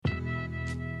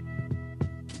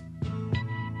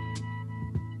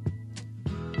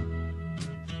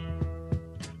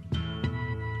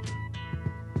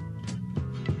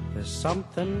There's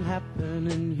something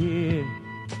happening here.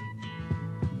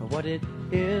 What it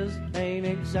is ain't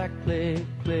exactly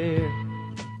clear.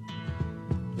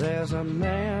 There's a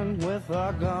man with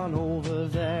a gun over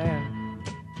there,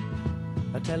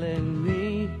 telling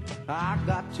me I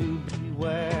got to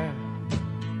beware.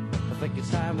 I think it's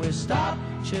time we stop,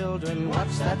 children.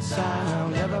 What's that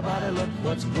sound? Everybody look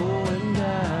what's going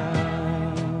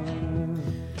down.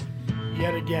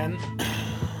 Yet again,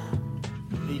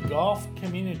 the golf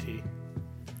community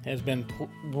has been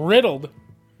riddled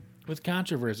with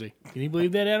controversy. Can you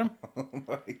believe that, Adam? Oh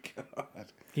my God.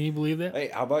 Can you believe that? Hey,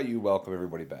 how about you welcome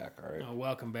everybody back, all right? Oh,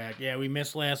 welcome back. Yeah, we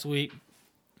missed last week.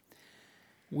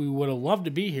 We would have loved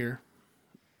to be here.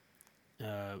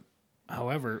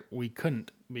 However, we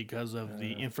couldn't because of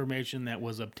the information that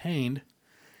was obtained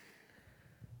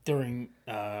during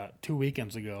 2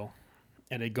 weekends ago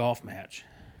at a golf match.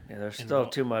 Yeah, there's still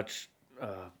too much.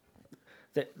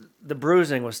 The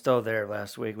bruising was still there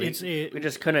last week. We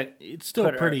just couldn't. It's still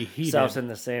put pretty heated. ourselves in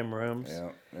the same rooms.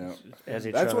 Yeah. As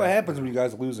each That's other. what happens when you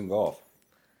guys lose in golf.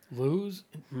 Lose,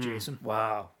 Jason.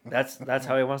 Wow, that's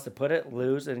how he wants to put it.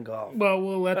 Lose in golf. Well,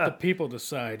 we'll let the people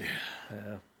decide.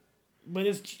 Yeah. But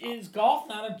is golf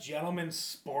not a gentleman's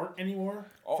sport anymore?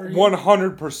 For you?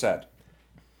 100%.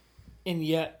 And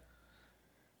yet,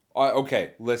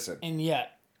 Okay, listen.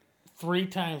 3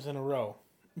 times in a row,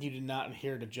 you did not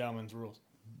adhere to gentleman's rules.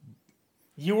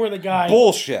 You were the guy.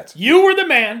 Bullshit. You were the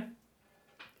man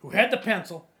who had the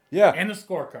pencil Yeah. and the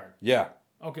scorecard. Yeah.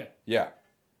 Okay. Yeah.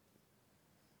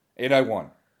 8 I won.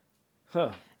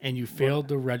 Huh. And you failed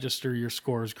to register your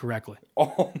scores correctly.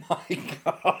 Oh my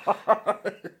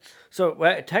God. So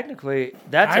technically,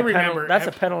 that's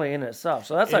a penalty in itself.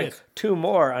 So that's It like is. 2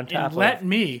 more on top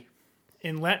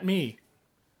And let me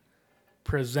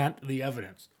present the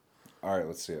evidence. All right,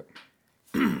 let's see it.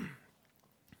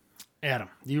 Adam,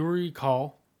 do you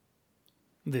recall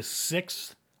the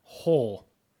 6th hole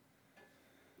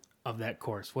of that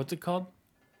course? What's it called?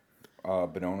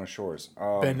 Benona Shores.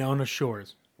 Benona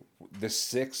Shores. The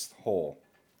 6th hole.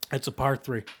 It's a par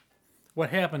 3. What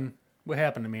happened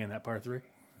to me in that par 3?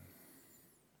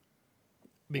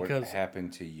 Because What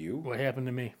happened to you? what happened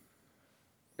to me?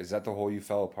 Is that the hole you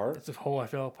fell apart? It's a hole I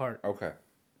fell apart. Okay.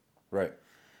 Right.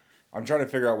 I'm trying to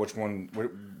figure out which one's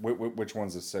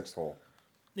the 6th hole.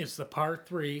 It's the par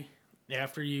 3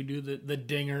 after you do the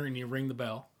dinger and you ring the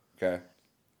bell. Okay.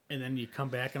 And then you come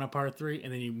back in a par 3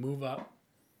 and then you move up.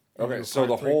 Okay, so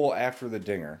the hole after the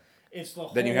dinger. It's the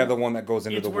hole. Then you have the one that goes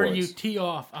into It's the where woods. you tee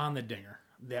off on the dinger.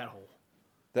 That hole.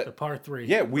 That- The par 3.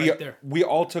 Yeah, right there. we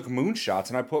all took moonshots,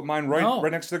 and I put mine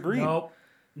right next to the green. Nope.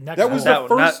 Next That was hole. the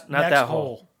first. not Next that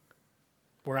hole.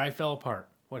 where I fell apart.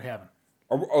 What happened?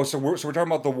 So we're talking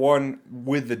about the one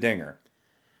with the dinger,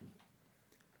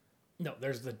 No,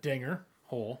 there's the dinger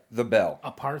hole, the bell.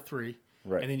 a par 3,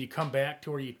 Right. and then you come back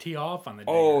to where you tee off on the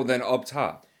dinger. Oh, then up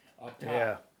top. Up top.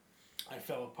 Yeah. I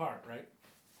fell apart, right?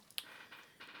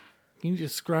 Can you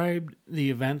describe the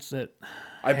events that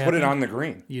I put it on the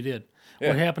green. you did? Yeah.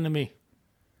 What happened to me?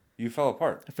 You fell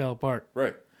apart. I fell apart,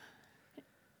 Right.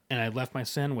 and I left my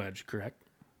sand wedge, correct?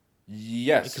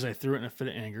 Yes. Because I threw it in a fit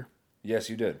of anger.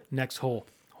 Yes, you did. Next hole.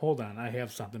 Hold on, I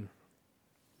have something.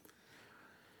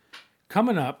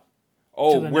 Coming up,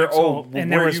 Oh, to the next hole,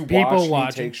 and there where was you people watched me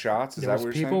watching. take shots? Is There that was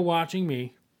what you're people saying? watching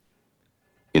me.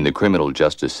 In the criminal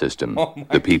justice system, Oh my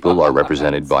the people are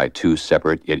represented by 2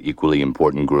 separate yet equally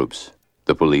important groups: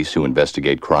 the police who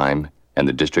investigate crime and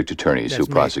the district attorneys who That's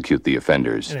me. prosecute the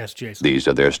offenders. And that's Jason. These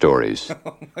are their stories.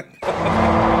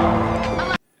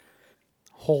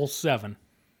 Hole 7.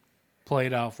 Play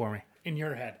it out for me. In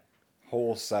your head.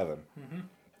 Hole 7.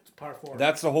 It's par 4.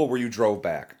 That's the hole where you drove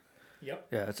back. Yep.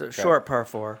 Yeah, it's a short par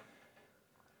 4.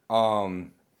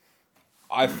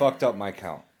 I fucked up my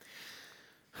count.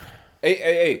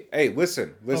 Hey,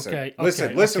 listen. Okay,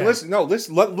 listen. No,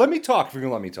 listen. Let me talk if you're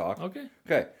going to let me talk. Okay.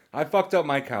 Okay. I fucked up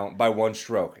my count by 1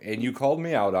 stroke, and you called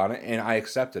me out on it, and I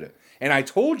accepted it. And I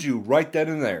told you right then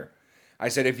and there, I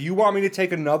said, if you want me to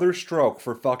take another stroke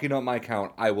for fucking up my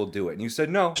count, I will do it. And you said,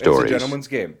 no, Stories. It's a gentleman's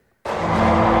game.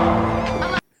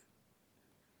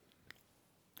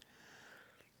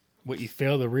 What you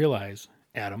fail to realize,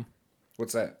 Adam,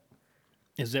 What's that?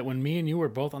 is that when me and you were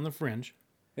both on the fringe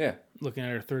Yeah. looking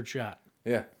at our third shot,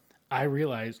 Yeah. I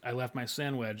realized I left my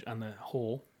sand wedge on the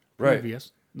hole Right.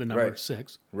 previous, the number Right.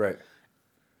 6. Right.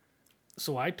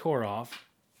 So I tore off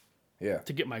Yeah.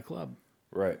 to get my club.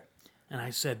 Right. And I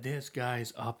said, this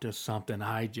guy's up to something.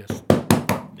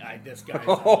 This guy's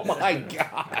Oh my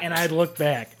God. And I look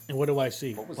back, and what do I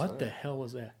see? What the hell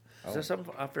was that? Is there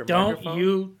something off your Don't microphone?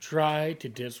 you try to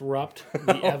disrupt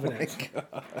the evidence.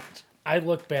 I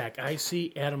look back. I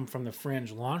see Adam from the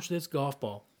fringe launch this golf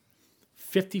ball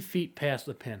 50 feet past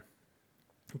the pin.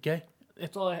 Okay?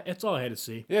 That's all I had to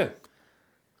see. Yeah.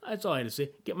 That's all I had to see.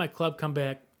 Get my club, come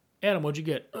back. Adam, what'd you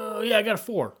get? Oh, yeah, I got a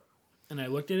 4. And I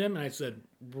looked at him and I said,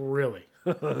 really?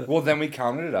 Well, then we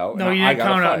counted it out. No, and you I didn't got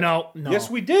a count it out. 5. No. Yes,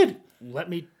 we did. Let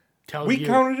me tell We you.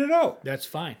 counted it out. That's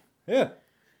fine. Yeah.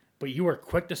 But you were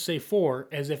quick to say 4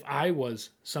 as if I was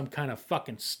some kind of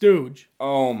fucking stooge.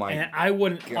 Oh, my And I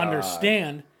wouldn't God.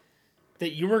 understand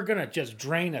that you were going to just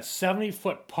drain a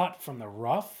 70-foot putt from the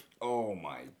rough. Oh,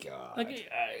 my God. Like,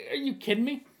 are you kidding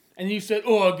me? And you said,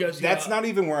 oh, I guess That's not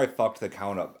even where I fucked the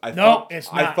count up. It's not.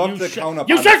 I fucked the count up.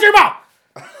 You shut your mouth!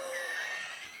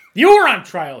 You were on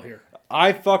trial here.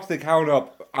 I fucked the count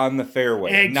up on the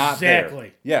fairway. Not there.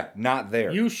 Exactly. Yeah, not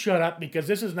there. You shut up because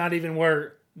this is not even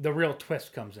where the real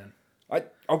twist comes in.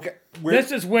 Okay.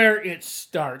 This is where it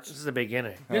starts. This is the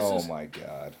beginning. My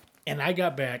God. And I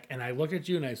got back and I looked at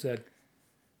you and I said,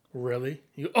 really?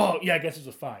 Oh, yeah, I guess it's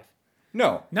a 5.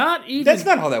 No. Not even. That's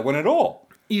not how that went at all.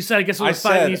 You said, I guess it was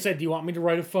 5. And you said, do you want me to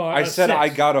write a 5? I said 6? I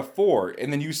got a 4.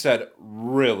 And then you said,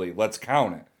 really? Let's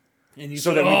count it. And you So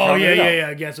said, then we oh, counted it out. yeah,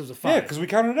 I guess it was a 5. Yeah, because we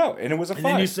counted it out. And it was a 5.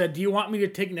 And then you said, do you want me to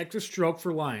take an extra stroke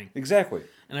for lying? Exactly.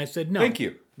 And I said, no. Thank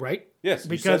you. Right? Yes, you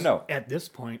Because said no. at this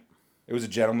point, It was a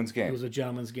gentleman's game. it was a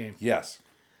gentleman's game. Yes.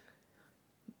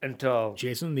 Until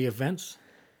Jason, the events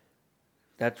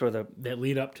that's where the that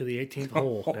lead up to the 18th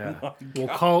hole yeah. will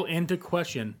call into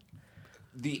question.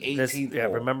 The This, 18th yeah,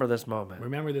 hole. remember this moment.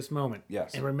 Remember this moment.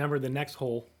 Yes. And remember the next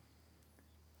hole.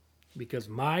 Because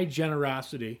my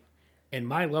generosity and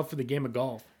my love for the game of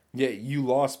golf. Yeah, you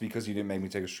lost because you didn't make me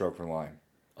take a stroke for lying.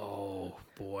 Oh,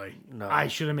 boy. No. I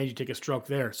should have made you take a stroke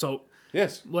there. So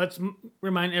Yes, let's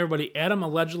remind everybody Adam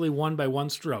allegedly won by 1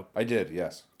 stroke I did.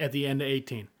 Yes, at the end of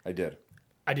 18. I did.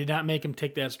 I did not make him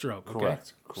take that stroke. Okay?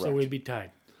 Correct. So Correct. we'd be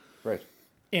tied. Right.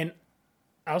 And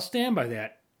I'll stand by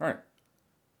that. All right.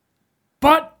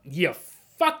 But you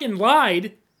fucking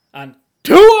lied on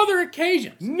 2 other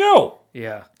occasions. No.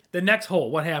 Yeah. The next hole,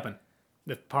 what happened?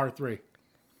 The par 3.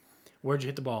 Where'd you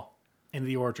hit the ball? Into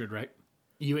the orchard, right?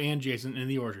 You and Jason in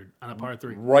the orchard on a par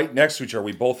 3. Right next to each other,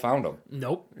 we both found them.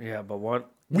 Nope. Yeah, but one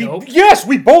Nope. Yes,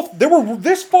 we both. They were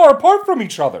this far apart from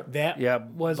each other. That Yeah,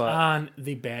 was but- on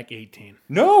the back 18,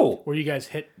 No. where you guys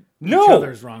hit No. each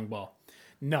other's wrong ball.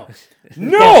 No.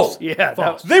 No. Yeah,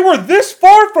 False. They were this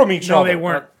far from each No, other. they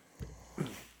weren't.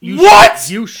 You What?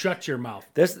 You shut your mouth.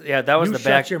 this that was You the shut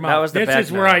back. your mouth. That was the this back.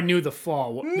 is where nine. I knew the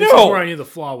flaw. This is No. where I knew the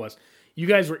flaw was. You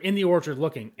guys were in the orchard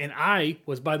looking, and I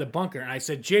was by the bunker, and I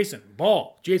said, Jason,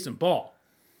 ball. Jason, ball.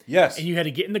 Yes. And you had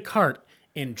to get in the cart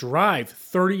and drive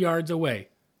 30 yards away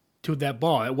to that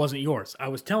ball. It wasn't yours. I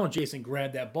was telling Jason,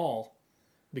 grab that ball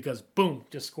because, boom,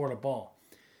 just scored a ball.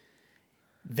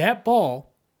 That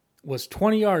ball was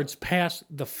 20 yards past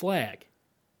the flag.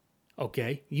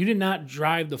 Okay? You did not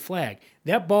drive the flag.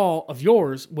 That ball of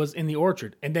yours was in the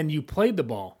orchard, and then you played the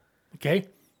ball. Okay?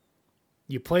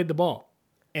 You played the ball.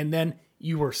 And then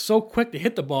you were so quick to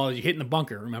hit the ball as you hit in the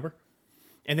bunker, remember?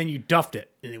 And then you duffed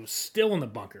it, and it was still in the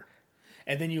bunker.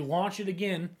 And then you launch it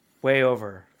again way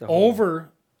over the hole.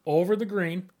 over the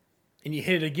green, and you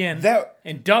hit it again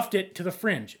and duffed it to the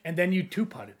fringe, and then you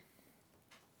 2-putted.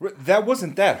 That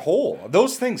wasn't that hole.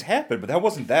 Those things happened, but that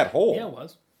wasn't that hole. Yeah, it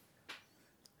was.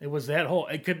 It was that hole.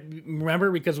 It could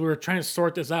remember because we were trying to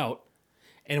sort this out,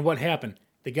 and what happened?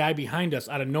 The guy behind us,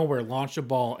 out of nowhere, launched a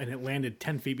ball, and it landed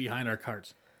 10 feet behind our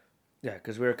carts. Yeah,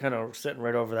 because we were kind of sitting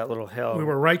right over that little hill. We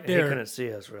were right and there. He couldn't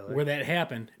see us really. Where that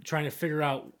happened, trying to figure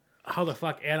out how the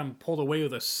fuck Adam pulled away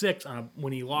with a 6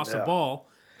 when he lost the Yeah. ball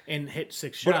and hit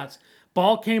 6 shots.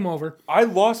 Ball came over. I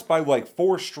lost by like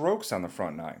 4 strokes on the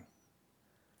front 9.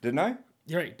 Didn't I?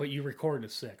 You're right, but you recorded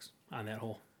a 6 on that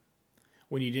hole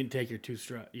when you didn't take your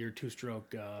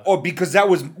two-stroke. Oh, because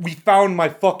we found my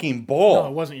fucking ball. No,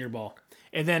 it wasn't your ball.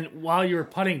 And then while you were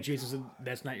putting, Jason said,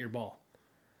 "That's not your ball."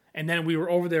 And then we were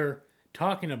over there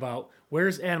talking about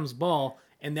where's Adam's ball,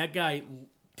 and that guy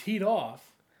teed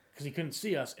off because he couldn't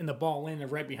see us, and the ball landed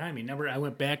right behind me. Remember, I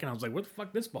went back and I was like, "Where the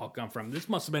fuck did this ball come from? This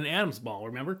must have been Adam's ball."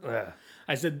 Remember? Yeah.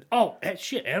 I said, "Oh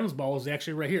shit, Adam's ball is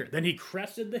actually right here." Then he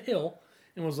crested the hill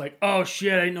and was like, "Oh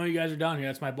shit, I didn't know you guys are down here.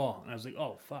 That's my ball." And I was like,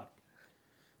 "Oh fuck,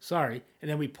 sorry." And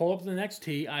then we pulled up to the next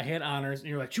tee. I had honors, and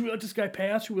you're like, "Should we let this guy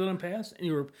pass? Should we let him pass?" And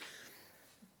you were,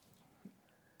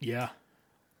 yeah.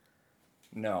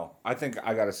 No, I think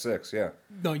I got a 6. Yeah.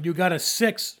 No, you got a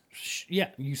 6. Yeah,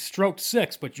 you stroked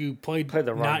 6, but you played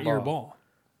the wrong not your ball. ball.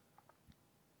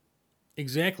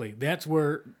 Exactly. That's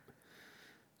where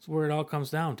it all comes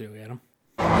down to, Adam.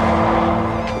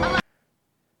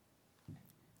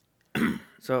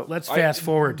 So let's fast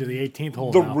forward to the 18th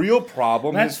hole. The now. real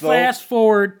problem Let's is though. fast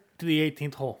forward to the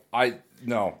 18th hole. We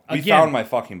Again. found my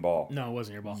fucking ball. No, it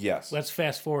wasn't your ball. Yes. Let's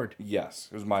fast forward. Yes,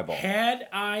 it was my ball. Had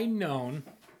I known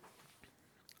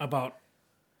about.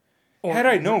 Had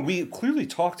I known, we clearly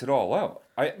talked it all out.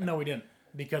 No, we didn't.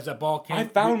 Because that ball came. I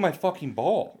found my fucking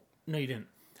ball. No, you didn't.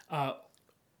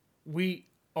 We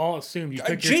all assumed you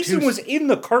took Jason your was in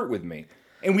the cart with me,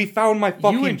 and we found my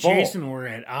fucking You and ball. Jason were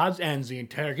at odds ends the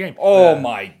entire game. Oh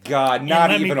my god! Not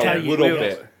let me even tell a you, little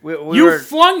bit. You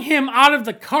flung him out of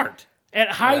the cart at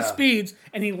high speeds,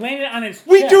 and he landed on his.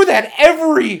 We chest. do that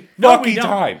every fucking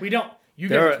time. We don't. You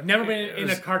guys have never been in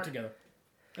a cart together.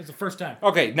 That's the first time.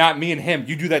 Okay, not me and him.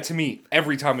 You do that to me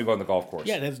every time we go on the golf course.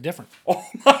 Yeah, that's different. Oh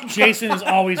my god. Jason is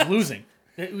always losing.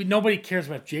 Nobody cares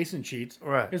about Jason cheats.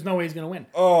 Right. There's no way he's going to win.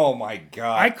 Oh my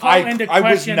god. I call into I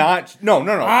was question- not. No.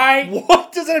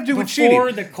 What does that have to do with Before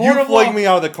cheating? the court You of fling law- me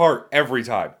out of the cart every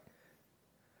time.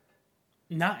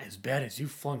 Not as bad as you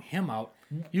flung him out.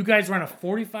 You guys were on a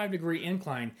 45-degree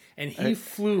incline, and he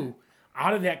flew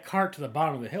out of that cart to the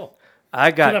bottom of the hill.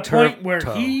 I To got the point where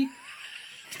turf he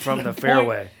from the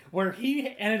fairway. where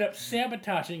he ended up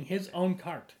sabotaging his own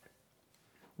cart.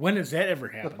 When does that ever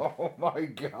happen? Oh my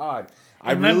god.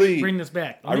 And let me bring this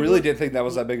back. I really didn't think that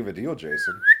was that big of a deal,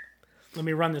 Jason. Let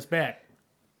me run this back.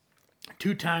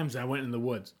 2 times I went in the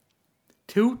woods.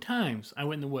 2 times I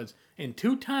went in the woods. And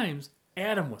 2 times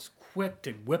Adam was quick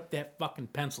to whip that fucking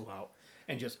pencil out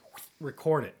and just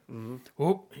record it. Mm-hmm.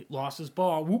 Whoop, he lost his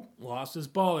ball. Whoop, lost his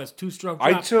ball. That's 2-stroke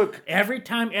drop. Every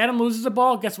time Adam loses a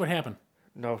ball, guess what happened?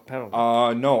 No penalty.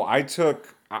 No, I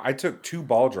took 2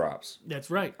 ball drops That's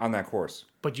right. on that course.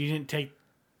 But you didn't take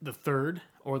the 3rd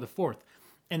or the 4th.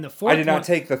 And the 4th I did not one,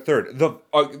 take the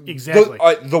 3rd. Exactly.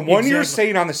 The one you're Exactly.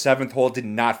 saying on the 7th hole did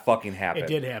not fucking happen. It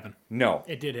did happen. No.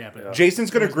 It did happen. Jason's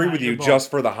going to It was agree not with your you ball.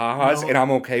 just for the ha-has, No, and I'm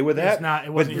okay with that. not- it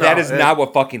but wasn't your that ball. is not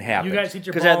what fucking happened. You guys hit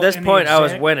your ball. Because at this in the point, I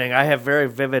was exact- winning. I have very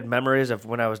vivid memories of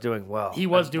when I was doing well. He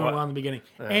was doing well in the beginning.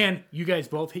 And you guys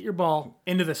both hit your ball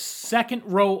into the 2nd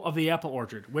row of the apple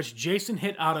orchard, which Jason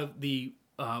hit out of the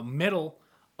middle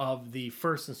of the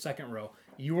 1st and 2nd row.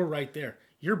 You were right there.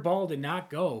 Your ball did not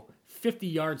go 50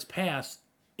 yards past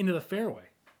into the fairway.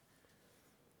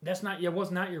 It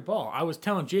was not your ball. I was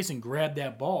telling Jason, grab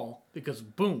that ball, because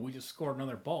boom, we just scored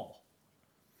another ball.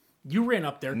 You ran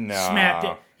up there, smacked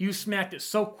it. You smacked it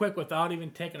so quick without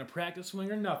even taking a practice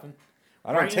swing or nothing.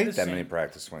 I don't right take into that the many sand.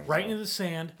 practice swings. Right though. into the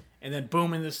sand, and then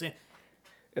boom into the sand.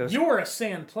 was- You were a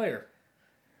sand player.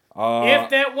 If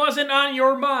that wasn't on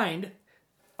your mind,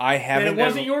 I that haven't. it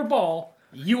wasn't your ball,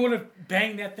 you would have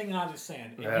banged that thing out of the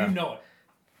sand. And Yeah. you know it.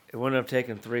 It wouldn't have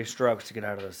taken 3 strokes to get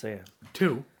out of the sand.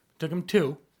 2. Took him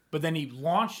 2. But then he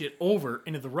launched it over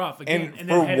into the rough again. And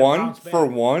then had it bounce back. for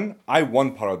one, I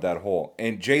one putted that hole.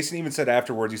 And Jason even said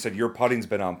afterwards, he said, your putting's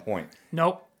been on point.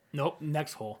 Nope.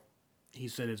 Next hole. He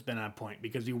said it's been on point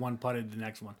because you one putted the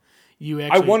next one. You I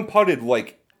actually. one putted,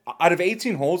 out of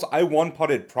 18 holes, I one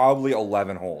putted probably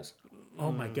 11 holes.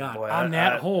 Oh my God. boy, On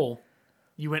that I- hole,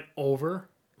 you went over,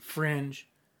 fringe,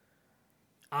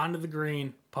 onto the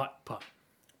green, putt.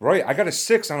 Right, I got a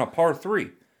 6 on a par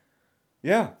 3.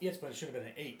 Yeah. Yes, but it should have been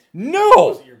an 8. No! It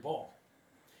wasn't your ball.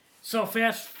 So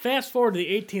fast forward to the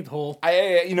 18th hole,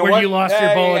 You know Where what? you lost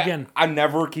your ball again. I'm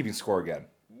never keeping score again.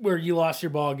 where you lost your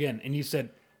ball again, and you said,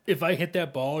 "If I hit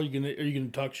that ball, are you gonna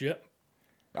talk shit?"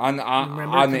 On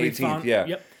Remember? the We 18th, found- yeah.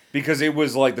 Yep. Because it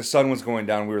was like the sun was going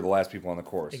down. We were the last people on the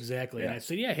course. Exactly. And Yeah. I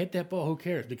said, "Yeah, hit that ball. Who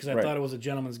cares?" Because I Right. thought it was a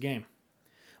gentleman's game.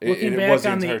 It Looking was the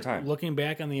back on entire time. looking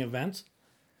back on the events,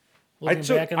 I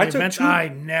took I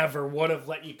never would have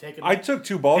let you take it. I took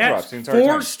 2 ball That's drops the entire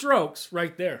 4 time. strokes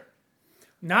right there.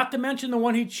 Not to mention the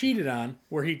one he cheated on,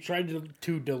 where he tried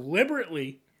to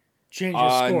deliberately change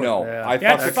his score. No, Yeah. I fucked the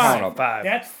That's count 5. up. 5.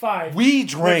 That's 5. We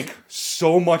drank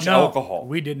so much No, alcohol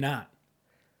we did not.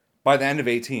 by the end of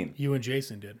 18. You and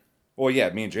Jason did, Well, yeah,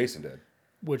 me and Jason did.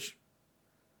 which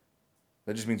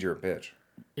That just means you're a bitch.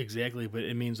 exactly, but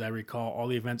it means I recall all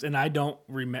the events, and I don't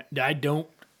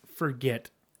forget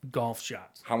golf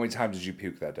shots. How many times did you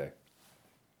puke that day?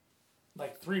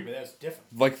 Like 3, but that's different.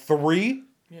 Like 3?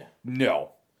 Yeah,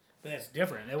 No. but that's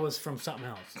different. It was from something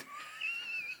else.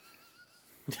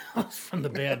 That was from the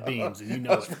bad beans, and you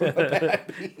know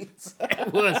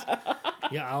it was.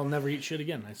 Yeah, I'll never eat shit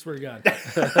again. I swear to God.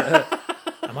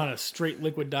 I'm on a straight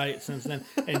liquid diet since then,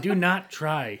 and do not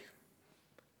try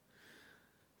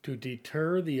to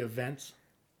deter the events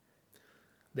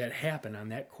that happen on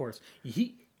that course.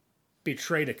 He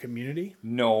betrayed a community,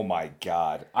 No, my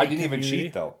God. I didn't even community?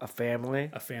 cheat, though. A family,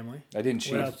 a family. I didn't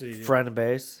cheat. What else did he do? friend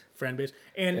base. Friend base,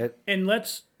 and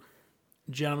let's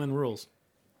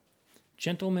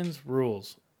gentlemen's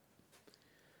rules.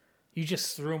 You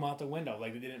just threw them out the window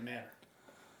like it didn't matter.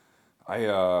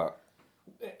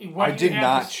 I did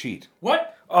not cheat.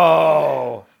 What?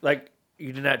 Oh, like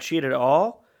you did not cheat at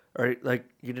all, or like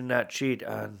you did not cheat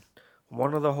on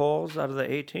one of the holes out of the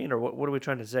 18, or what are we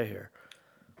trying to say here?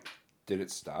 Did it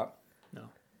stop? No.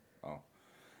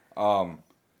 Oh.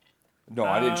 No,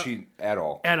 I didn't cheat at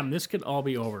all. Adam, this could all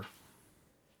be over.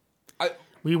 I-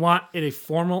 We want a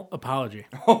formal apology.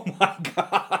 Oh my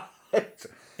God.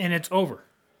 And it's over.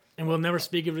 And we'll never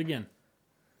speak of it again.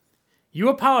 You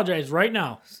apologize right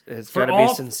now. It's for got to be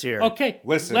all- sincere. Okay.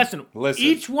 Listen.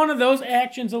 Each one of those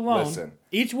actions alone. Listen.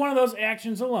 Each one of those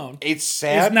actions alone. It's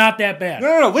sad. Is not that bad.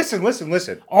 No.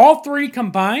 Listen. All three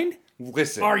combined?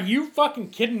 Listen. Are you fucking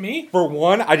kidding me? For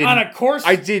one, I did On a course?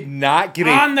 I did not get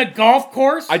On the golf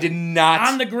course? I did not.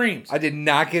 On the greens? I did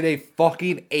not get a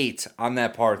fucking 8 on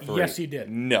that par 3. Yes, you did.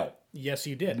 No. Yes,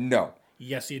 you did. No.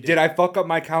 Yes, you did. Did I fuck up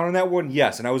my count on that one?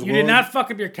 Yes, and I was. You did not fuck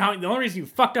up your count. The only reason you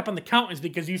fucked up on the count is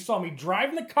because you saw me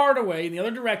driving the cart away in the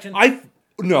other direction. I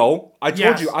told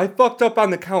Yes. you I fucked up on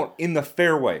the count in the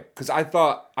fairway because I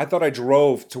thought I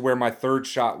drove to where my third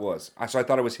shot was. So I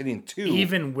thought I was hitting 2.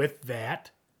 Even with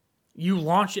that, you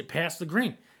launched it past the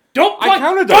green. Don't play, I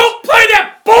counted those. Don't play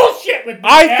that bullshit with me.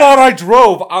 I Adam. thought I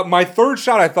drove. My third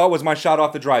shot I thought was my shot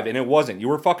off the drive, and it wasn't. You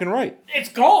were fucking right. It's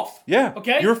golf. Yeah.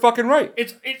 Okay. You were fucking right.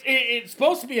 It's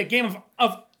supposed to be a game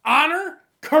of honor,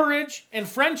 courage, and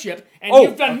friendship, and Oh.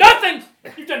 you've done nothing.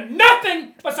 You've done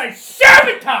nothing besides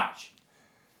sabotage.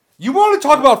 You want to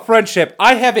talk about friendship?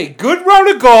 I have a good round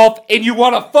of golf, and you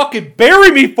want to fucking bury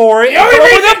me for it? The only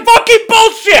with reason- that fucking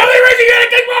bullshit. The only reason you had a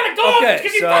good round of golf Okay, is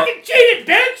because you so- fucking cheated,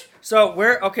 bitch.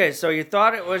 So so you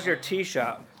thought it was your tee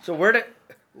shot. So where did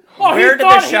Oh, Where he did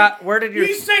thought the shot? Where did your?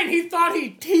 He's saying he thought he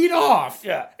teed off.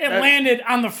 Yeah, And that- landed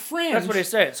on the fringe. That's what he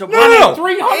said. So No.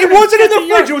 350 It wasn't in the yards.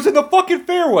 fringe. It was in the fucking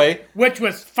fairway. Which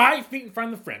was 5 feet in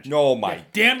front of the fringe. No, my Yeah,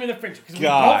 damn near the fringe. Because we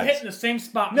God. both hit in the same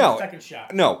spot in No. the second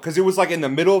shot. No, because it was like in the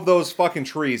middle of those fucking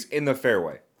trees in the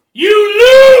fairway.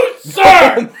 You lose, sir!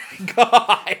 Oh my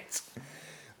God.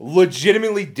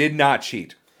 Legitimately did not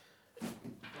cheat.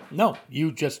 No,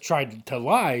 you just tried to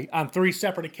lie on 3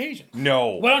 separate occasions. No.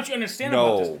 Why don't you understand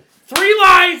No. about this? 3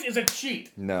 lies is a cheat.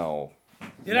 No.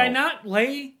 Did I not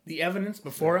lay the evidence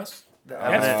before us?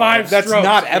 evidence. That's 5 That's strokes.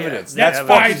 not evidence. That's That's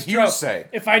 5 fucking strokes. hearsay.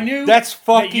 If I knew That's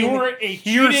that you fucking were a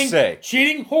hearsay.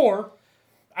 cheating whore,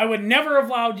 I would never have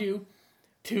allowed you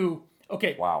to.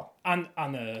 Okay. Wow. On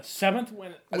the 7th,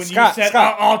 when Scott, you said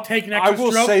Scott, I'll take an extra I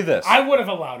will stroke, say this. I would have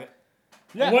allowed it.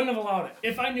 Yeah. I wouldn't have allowed it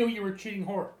if I knew you were a cheating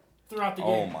whore throughout the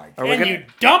game. Oh my God. we And gonna- you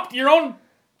dumped your own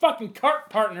fucking cart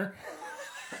partner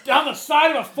down the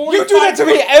side of a 45. You do that to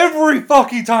me every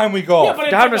fucking time we golf. Yeah, but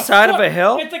it's Down like the side of foot. a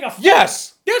hill? It's like a foot.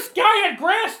 Yes. This guy had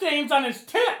grass stains on his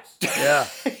tits. Yeah.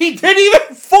 He didn't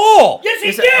even fall. Yes, he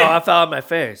He said, did. "Oh, I fell on my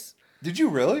face." Did you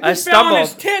really? I He fell on his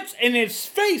stumbled. tits, and his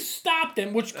face stopped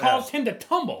him, which caused him to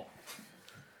tumble.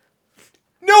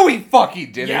 No, he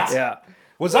fucking didn't. Yeah. Yeah.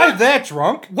 Was I that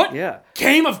drunk? What Yeah.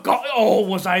 came of golf? Oh,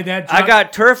 was I that I drunk?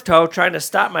 got turf toe trying to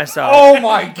stop myself. Oh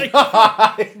my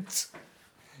God.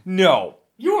 No.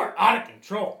 You are out of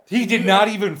control. He did not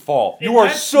even fall. You And are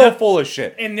that's so not- full of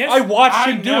shit. And this, I watched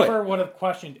I him do never it. would have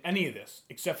questioned any of this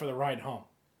except for the ride home.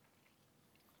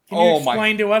 Can Oh, you my-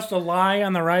 explain to us the lie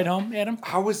on the ride home, Adam?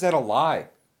 How is that a lie?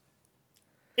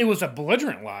 It was a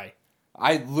belligerent lie.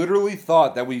 I literally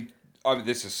thought that we. I mean,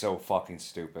 this is so fucking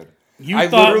stupid. You I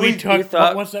thought we literally- took you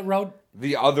thought- what's that road?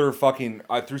 The other fucking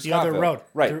through The other Scottville. road.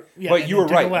 Right. Through- yeah, but and you then were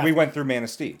took a right. left. We went through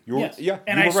Manistee. You were, Yes. Yeah.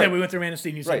 And you I were said right. we went through Manistee,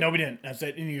 and you said Right. no, we didn't. I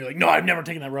said, and you're like, no, I've never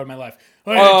taken that road in my life.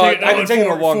 Oh, I've been taking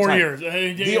it a long 4 time. years.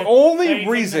 The only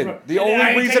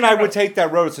reason I would take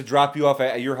that road is to drop you off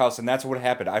at your house, and that's what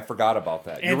happened. I forgot about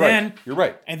that. You're And right. then- You're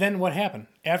right. And then what happened?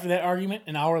 After that argument,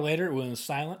 an hour later, it was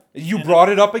silent. You And brought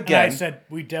it up And again. I said,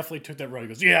 we definitely took that road. He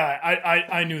goes, yeah,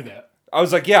 I knew that. I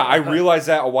was like, yeah, I realized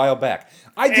that a while back.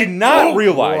 I did And- not oh,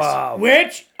 realize. wow.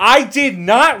 Which I did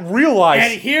not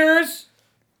realize. adheres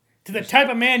to the type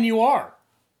of man you are.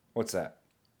 What's that?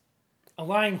 A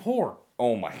lying whore.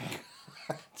 Oh my.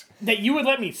 That you would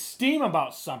let me steam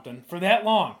about something for that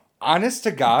long. Honest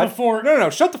to God. Before- No,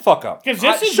 shut the fuck up. Because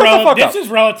this, Shut the fuck up. this is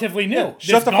relatively new.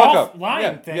 Shut This the fuck golf up. lying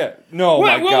Yeah, thing. yeah. No,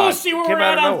 my We'll God. see where Came we're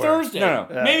out at of on nowhere. Thursday. No.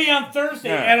 Maybe on Thursday,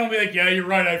 No. Adam will be like, yeah, you're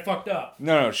right, I fucked up.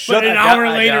 No, But shut an the hour I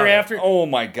later doubt it. after. Oh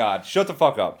my God. Shut the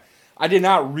fuck up. I did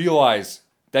not realize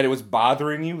that it was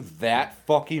bothering you that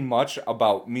fucking much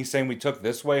about me saying we took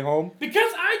this way home.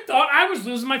 Because I thought I was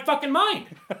losing my fucking mind.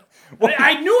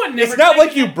 I knew I never. It's not like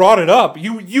taken you brought it up.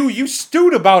 You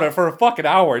stewed about it for a fucking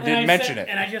hour and And didn't I mention said- it.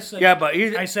 And I just said, Yeah, but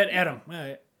I said, Adam,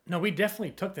 no, we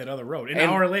definitely took that other road. An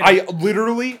And hour later, I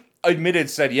literally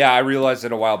said, yeah, I realized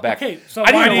it a while back. Okay, so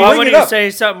I didn't why bring wouldn't it you up. say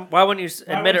something? Why wouldn't you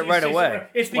admit it right away?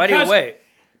 Why do you wait?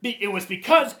 It was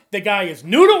because the guy is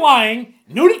new to lying,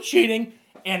 new to cheating,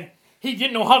 and he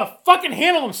didn't know how to fucking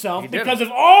handle himself because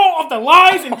of all of the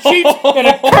lies and cheats that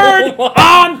occurred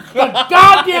on the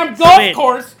goddamn golf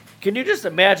course. Can you just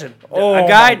imagine Oh a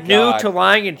guy my new God. to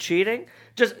lying and cheating?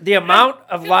 Just the amount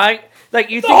of lying. Like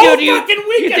you whole think you fucking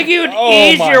weekend. think you'd Oh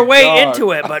ease my your way God.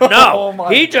 into it, but no, Oh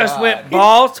my he just God. went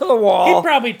balls to the wall. He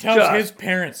probably tells Just- his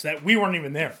parents that we weren't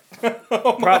even there,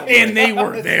 Probably. and they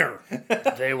were there.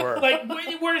 They were. Like,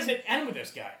 where does it end with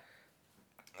this guy?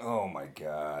 Oh my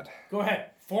God. Go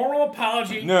ahead. Formal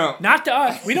apology. No. Not to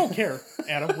us. We don't care,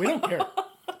 Adam. We don't care.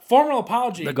 Formal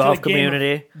apology. The to golf game of-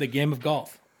 community. the game of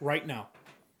golf right now.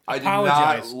 I did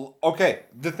Apologize. not. Okay,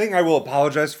 the thing I will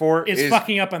apologize for Is is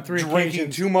fucking up on 3 drinking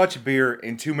occasions too much beer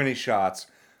and too many shots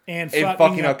and and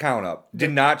fucking a up. count up.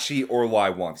 Did not cheat or lie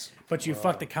once. But you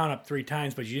fucked the count up 3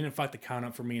 times, but you didn't fuck the count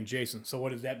up for me and Jason. So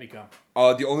what does that become?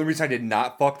 The only reason I did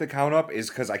not fuck the count up is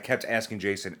because I kept asking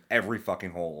Jason every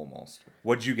fucking hole almost.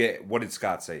 What'd you get? What did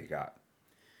Scott say you got?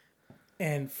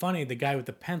 And funny, the guy with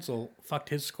the pencil fucked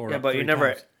his score Yeah, up but 3 you never.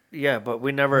 times. Yeah, but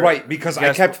we never. Right, because I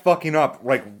guessed- kept fucking up.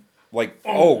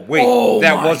 Oh wait, Oh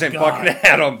that my wasn't God. fucking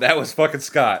Adam. That was fucking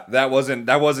Scott. That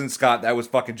wasn't Scott. That was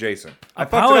fucking Jason. I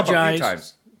fucked it up a few Apologize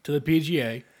times. to the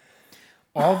PGA.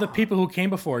 All the people who came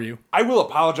before you. I will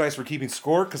apologize for keeping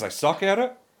score because I suck at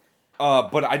it.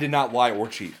 But I did not lie or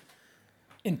cheat.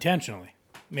 Intentionally.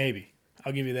 Maybe.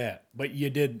 I'll give you that. But you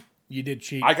did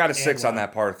cheat. I got a and 6 on lie.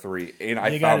 that par 3, and I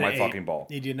You got found an my 8. fucking ball.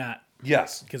 You did not.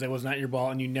 Yes. Because it was not your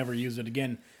ball and you never used it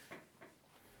again.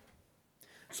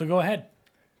 So go ahead.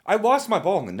 I lost my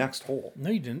ball in the next hole. No,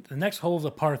 you didn't. The next hole is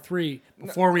a par 3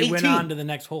 before we went 18. on to the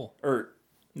next hole.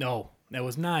 No, that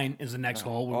was 9 is the next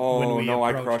hole. when we I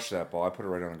approached. crushed that ball. I put it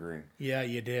right on the green. Yeah,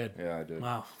 you did. Yeah, I did.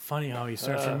 Wow, funny how he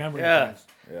starts remembering yeah. things.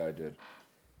 Yeah, I did.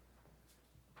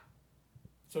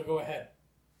 So go ahead.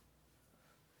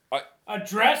 I-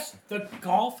 Address the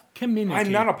golf community.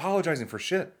 I'm not apologizing for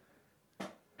shit.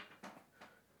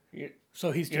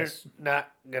 So he's You're just.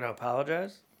 not gonna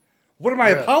apologize. What am I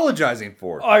apologizing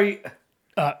for? Are you?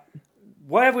 Uh,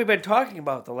 What have we been talking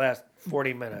about the last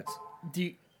 40 minutes?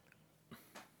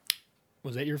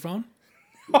 Was that your phone?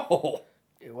 Oh,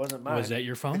 It wasn't mine. Was that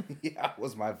your phone? yeah, it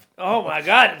was my. Oh my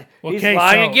God! He's Okay,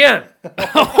 lying so- again.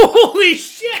 Holy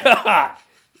shit! God,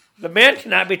 the man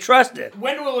cannot be trusted.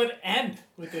 When will it end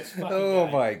with this fucking Oh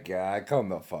guy? my God! Come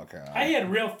the fuck out. I had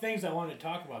real things I wanted to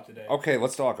talk about today. Okay,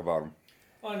 let's talk about him.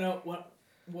 Oh no, what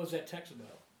was that text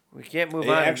about? We can't move It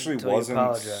on actually until wasn't. you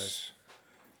apologize.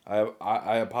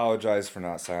 I apologize for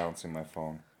not silencing my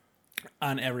phone.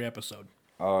 On every episode.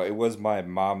 It was my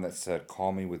mom that said,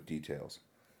 "Call me with details."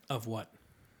 Of what?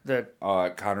 That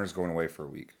Connor's going away for a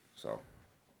week, so.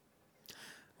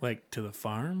 Like to the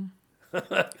farm?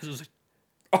 This was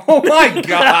Oh my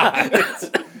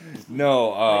God!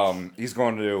 No, he's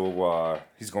going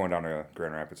down to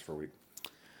Grand Rapids for a week.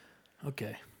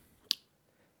 okay.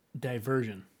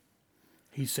 Diversion.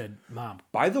 He said, "Mom,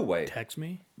 By the way, text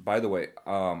me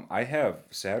I have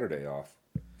Saturday off.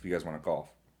 If you guys want to golf.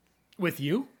 with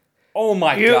you." Oh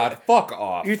my You- God! Fuck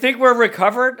off. you think we're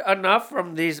recovered enough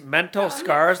from these mental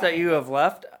scars that you have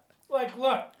left? Like,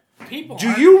 look, people. Do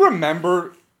you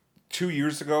remember 2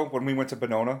 years ago when we went to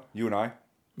Benona, you and I,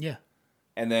 Yeah.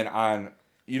 and then on,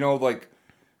 you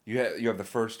have the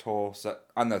first hole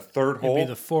on the third It'd hole. be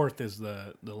the 4th is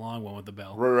the long one with the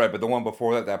bell. Right, but the one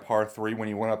before that par 3, when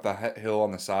you went up the hill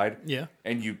on the side, Yeah.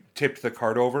 and you tipped the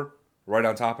cart over right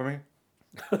on top of me.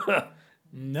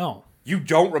 No. You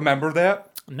don't remember that?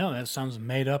 No, that sounds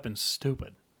made up and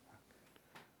stupid.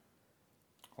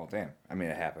 Oh damn! I mean,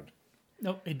 it happened.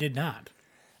 No, it did not.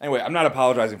 Anyway, I'm not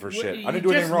apologizing for shit. I didn't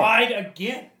do anything wrong. lied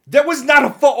again. That was not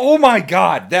a oh my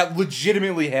God! That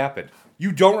legitimately happened.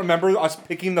 You don't remember us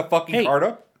picking the fucking Hey. cart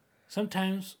up?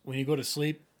 Sometimes when you go to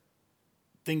sleep,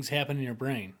 things happen in your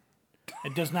brain.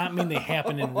 It does not mean they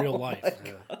happen in real life.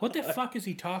 What the fuck is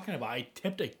he talking about? I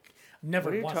tipped a. Never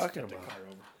What are you once talking tipped a about? car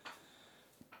over.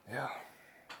 Yeah.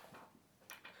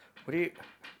 What do you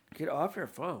get off your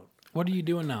phone? What are you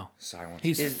doing now? Silence.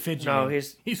 He's He's- fidgeting. no,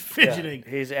 he's- he's fidgeting.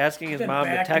 Yeah, he's asking his Then mom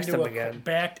to backed text into him again.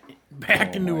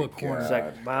 Backed into my a corner. He's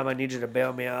like, "Mom, I need you to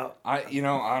bail me out."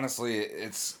 Honestly,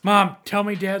 it's Mom, tell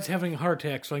me Dad's having a heart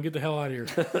attack so I can get the hell out of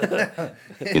here.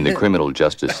 In the criminal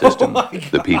justice system,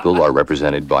 the people are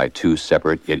represented by two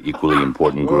separate yet equally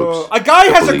important groups. a guy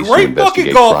The has a police who great fucking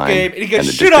investigate golf crime game, and he gets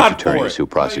the shit district on for attorneys it. who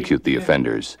prosecute the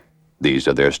offenders. These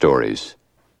are their stories.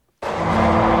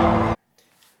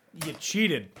 You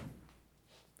cheated.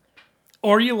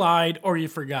 Or you lied, or you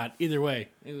forgot. Either way,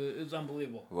 it was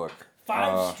unbelievable. Look.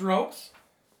 5 strokes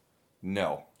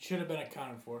No. should have been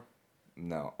accounted for.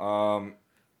 No.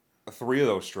 3 of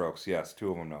those strokes, yes.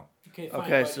 2 of them, no. Okay, fine.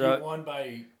 Okay, but so- you won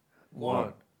by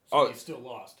One. So Oh. you still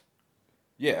lost.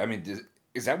 Yeah, I mean,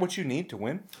 is that what you need to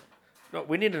win? No,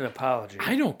 we need an apology.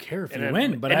 I don't care if And you an-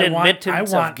 win, but an I want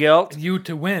admittance of guilt. you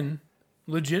to win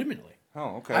legitimately.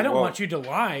 Oh, okay. I don't well, want you to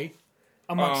lie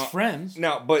amongst friends.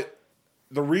 No, but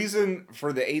the reason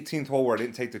for the 18th hole where I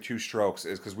didn't take the 2 strokes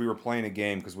is because we were playing a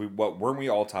game because weren't we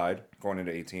all tied going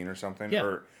into 18 or something? Yeah.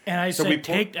 Or, And I so said we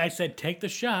put- take the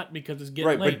shot because it's getting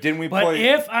Right, but late. didn't we But play-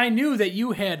 if I knew that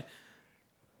you had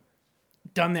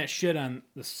done that shit on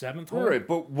the 7th hole, Right,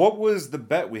 but what was the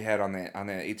bet we had on that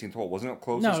 18th hole? Wasn't it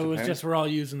closest no, to it was pin? just we're all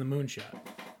using the moonshot.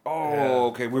 Oh,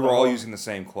 okay. We were all using the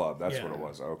same club. That's Yeah. what it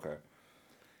was. Okay.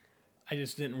 I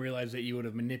just didn't realize that you would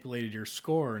have manipulated your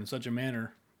score in such a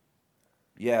manner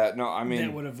Yeah, no, I that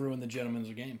mean, would have ruined the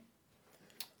gentleman's game.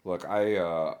 look,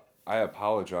 I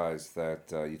apologize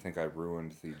that you think I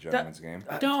ruined the gentleman's game.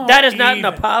 Don't That is not an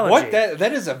even- apology. What?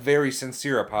 That is a very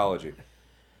sincere apology.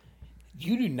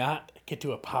 You do not get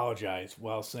to apologize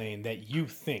while saying that you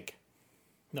think.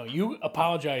 No, you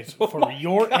apologize for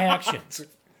your actions.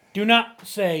 Do not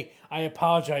say, I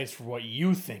apologize for what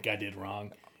you think I did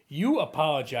wrong. You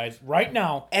apologize right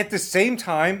now. At the same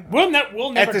time, We'll never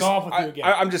golf with you again.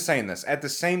 I'm just saying this. At the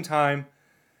same time,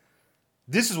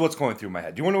 this is what's going through my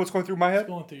head. Do you want to know what's going through my head?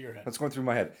 Going through your head. What's going through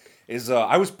my head is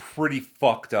I was pretty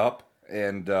fucked up,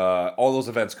 and all those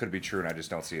events could be true, and I just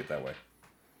don't see it that way.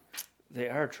 They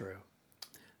are true.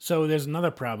 So there's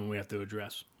another problem we have to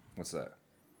address. What's that?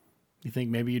 You think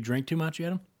maybe you drink too much,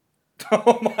 Adam?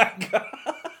 Oh my god!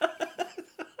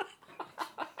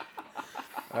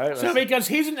 All right, So let's, because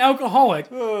he's an alcoholic,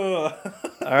 all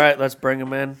right, let's bring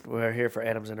him in. We're here for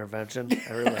Adam's intervention.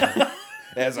 Everyone.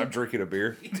 As I'm drinking a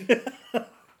beer.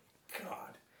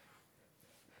 God.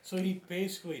 So he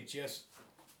basically just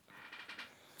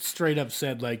straight up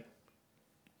said, like,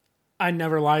 I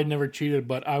never lied, never cheated,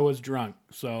 but I was drunk.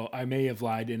 So I may have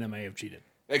lied and I may have cheated.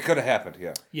 It could have happened,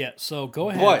 yeah. Yeah, so go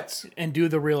ahead But- and do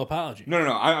the real apology. No.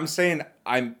 I'm saying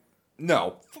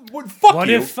no. Fuck What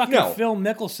you. if fucking no. Phil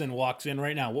Mickelson walks in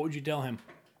right now? What would you tell him?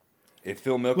 If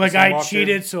Phil Mickelson Like, I walked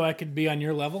cheated in- so I could be on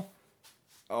your level?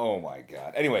 Oh my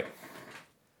god. Anyway,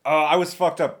 I was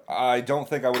fucked up. I don't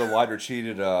think I would have lied or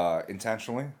cheated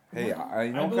intentionally. Hey,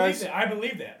 you know, guys. I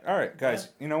believe that. All right, guys.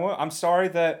 You know what? I'm sorry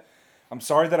that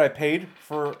I paid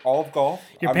for all of golf.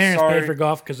 Your I'm parents sorry. paid for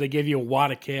golf because they gave you a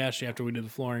wad of cash after we did the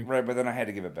flooring. Right, but then I had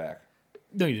to give it back.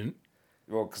 No, you didn't.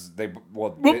 Well, because they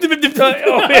Oh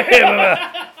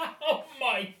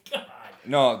my God.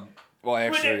 no. Well,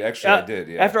 actually, I did.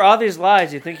 Yeah. After all these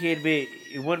lies, you think he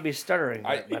wouldn't be stuttering.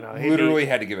 I by now. He'd be- literally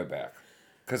had to give it back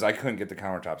because I couldn't get the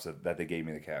countertops that they gave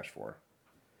me the cash for.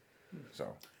 So.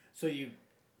 So you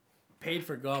paid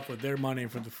for golf with their money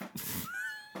for the...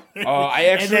 I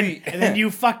actually. and then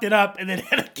you fucked it up and then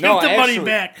had to give No, the money actually-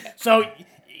 back. So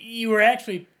you were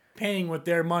actually paying with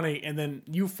their money and then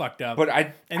you fucked up. But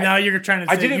I. now you're trying to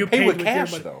say I didn't you pay paid with their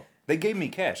cash money. though. They gave me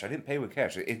cash. I didn't pay with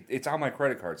cash. It's on my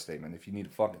credit card statement. If you need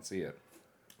to fucking see it.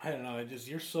 I don't know.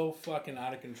 You're so fucking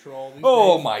out of control. These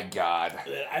Oh days. my god.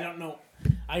 I don't know.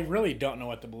 I really don't know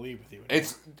what to believe with you.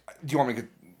 It's. Do you want me to?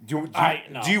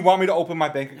 No. Do you want me to open my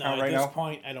bank No, account at right this now?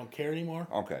 point, I don't care anymore.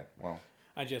 Okay. Well,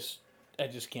 I just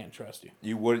can't trust you.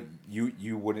 you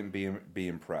wouldn't be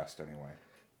impressed anyway.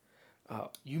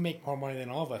 You make more money than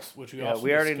all of us, which we Yeah, also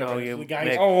we already discovered. know you The guys,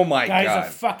 make- Oh my guys god. are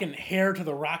fucking hair to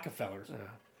the Rockefellers.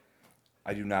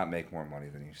 I do not make more money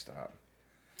than you. Stop.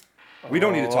 We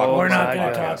don't need to talk. Oh, about We're this not on the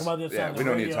going to podcast. talk about this Yeah, on the we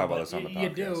don't need to radio, talk about but this on the You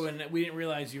podcast. do, and we didn't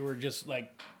realize you were just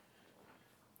like...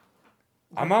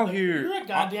 I'm out here. You're a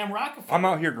goddamn Rockefeller. I'm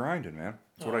out here grinding, man.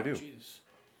 That's what I do. Jesus.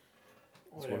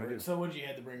 what I Whatever. do. So what did you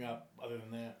have to bring up other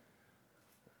than that?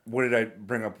 What did I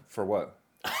bring up for what?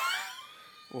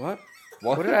 What?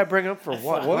 What? What did I bring up for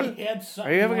what? What? You had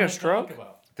something Are you having wanted a to stroke? talk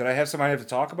about. Did I have something I have to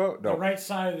talk about? No. The right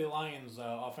side of the Lions'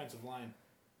 offensive line.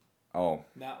 Oh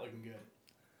Not looking good.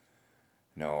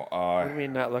 no. What do you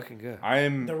mean not looking good?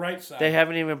 I'm The right side. They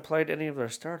haven't even played any of their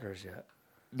starters yet.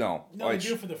 no. No, they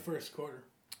do for the first quarter.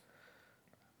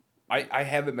 I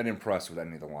haven't been impressed with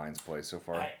any of the Lions plays so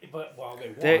far. But while they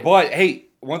won. They- But hey,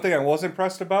 one thing I was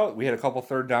impressed about, we had a couple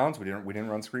third downs. We didn't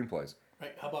run screenplays.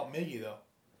 Right, how about Miggy, though?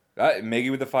 Maggie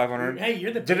with the 500. Hey,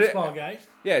 you're the Did it- baseball guy.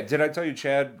 Yeah, did I tell you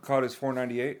Chad caught his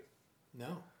 498?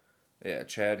 No. Yeah,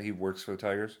 Chad, he works for the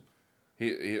Tigers.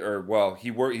 He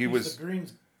was He's the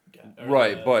Greens guy. Or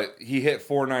right, the- but he hit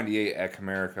 498 at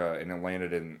Comerica and it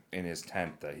landed in his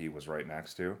tent that he was right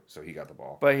next to, so he got the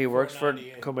ball. But he works for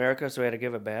 498. Comerica, so he had to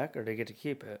give it back, or did he get to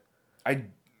keep it?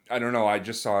 I don't know. I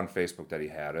just saw on Facebook that he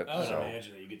had it. I would So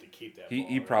imagine that you get to keep that.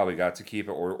 he ball, probably got to keep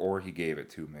it, or he gave it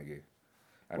to Miggy.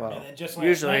 I don't Well, know. And then just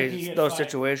last night, he usually hit those 5.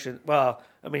 situations. Well,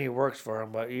 I mean, he works for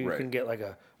him, but you Right. can get like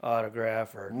a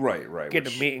autograph or Right. get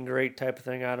which a meet and greet type of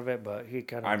thing out of it. But he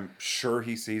kind of. I'm sure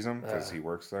he sees him because he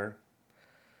works there.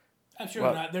 I'm sure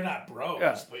Well, they're not bros,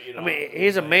 Yeah. but you know. I mean,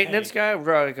 he's a like, maintenance hey, guy,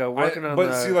 like working on but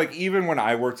the. see, like even when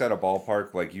I worked at a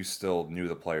ballpark, like you still knew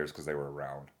the players because they were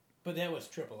around. But that was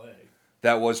AAA.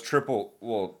 That was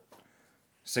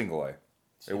single A.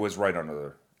 It was right under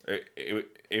the.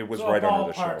 It was So right a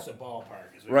under the ballpark's show. a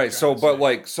ballpark. Is what Right. you're So, trying but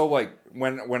to say. like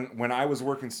when I was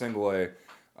working single A,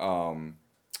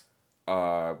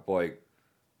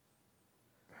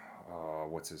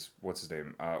 what's his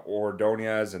name?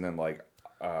 Ordonez, and then like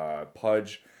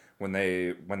Pudge, when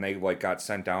they like got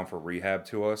sent down for rehab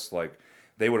to us, like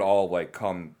they would all like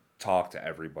come talk to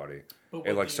everybody, But and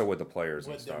would like the- so would the players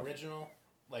and Would the stuff. original,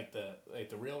 like the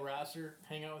real roster,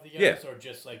 hang out with you Yeah. guys, or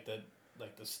just like the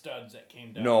studs that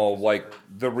came down? No, because like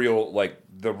they were-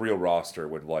 the real roster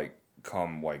would like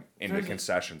come like into There's a-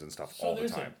 concessions and stuff all the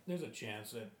time. There's a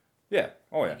chance that. Yeah.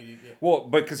 Oh yeah. you- yeah. Well,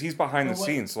 but because he's behind But the what-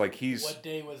 scenes, like he's. What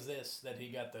day was this that he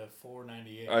got the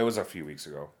 498? It was a few weeks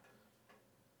ago.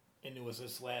 And it was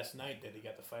this last night that he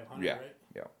got the 500, Yeah. right?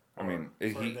 Yeah. I mean, For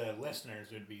he. the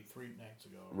listeners, it would be 3 nights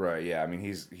ago. Right. Yeah. I mean,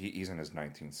 he's in his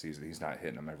 19th season. He's not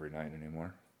hitting them every night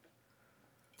anymore.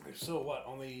 So what?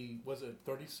 Only was it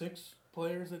 36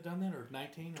 players that done that, or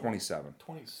 19? 27.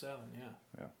 27, yeah.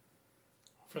 Yeah.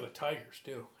 For the Tigers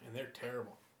too, and they're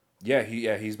terrible. Yeah.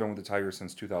 He's been with the Tigers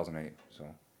since 2008. So,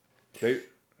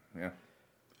 yeah.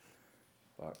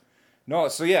 But no.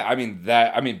 So yeah. I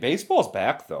mean, baseball's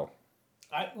back though.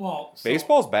 So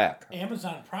Baseball's back.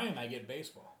 Amazon Prime, I get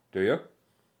baseball, Do you?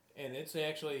 and it's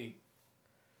actually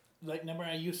like. Remember,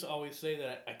 I used to always say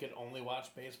that I could only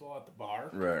watch baseball at the bar.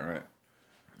 Right.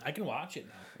 I can watch it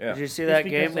now. Yeah. Did you see Just that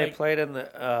because, game they like- played in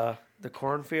the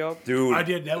cornfield? Dude, I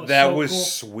did. That was that so was cool.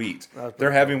 sweet. That was They're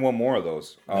pretty having one more of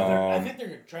those. I think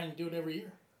they're trying to do it every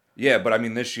year. Yeah, but I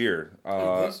mean this year.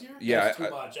 This year? Yeah, That's too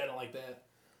much. I don't like that.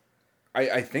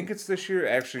 I think it's this year.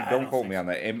 Actually, don't don't quote think me on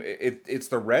that. It's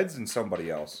the Reds and somebody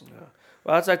else.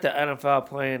 Well, it's like the NFL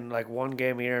playing like one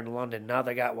game a year in London. Now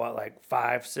they got what, like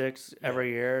 5, 6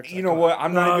 every year. It's You like, know what?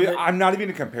 I'm not No, even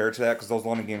to compare it to that because those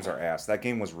London games are ass. That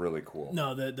game was really cool.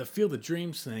 No, the Field of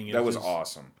Dreams thing. That was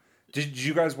awesome. Did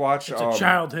you guys watch? It's a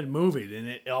childhood movie,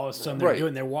 and all of a sudden they're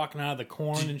Right. they're walking out of the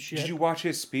corn and shit. Did you watch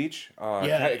his speech?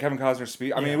 Yeah. Kevin Costner's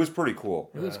speech. I mean, Yeah. it was pretty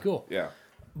cool. It was cool, Yeah.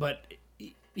 but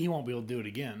he won't be able to do it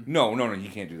again. No, you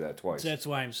can't do that twice. So that's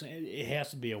why I'm saying it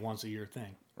has to be a once a year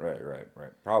thing. Right.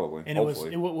 Probably. And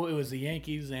Hopefully. it was the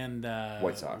Yankees and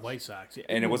White Sox. White Sox.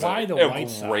 And it was why a the great White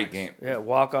Sox? game. Yeah,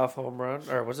 walk-off home run.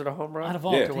 Or was it a home run? Out of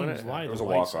all Yeah. teams, To win it. why It the was a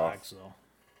White walk-off. Sox though?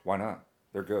 Why not?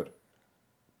 They're good.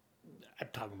 I'm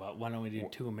talking about why don't we do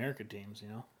 2 American teams? You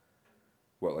know,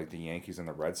 What, like the Yankees and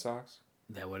the Red Sox?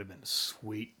 that would have been a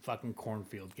sweet fucking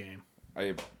cornfield game.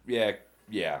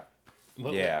 Yeah.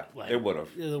 But, Yeah, like, it would have.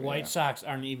 The White Sox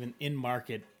aren't even in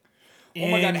market. Oh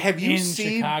my god, have you in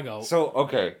seen Chicago? So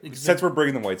okay, since we're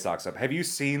bringing the White Sox up, have you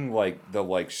seen like the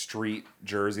street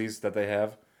jerseys that they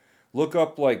have? Look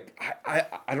up like I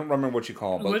don't remember what you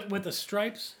call them, but with the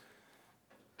stripes.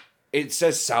 it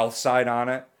says South Side on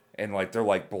it, and like they're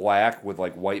like black with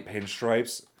like white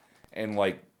pinstripes, and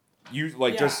like you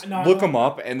like Yeah, just no, look them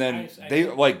up, and then I-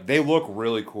 they look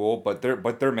really cool, but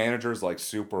their manager's like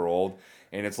super old,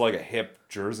 and it's like a hip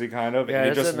jersey kind of, Yeah,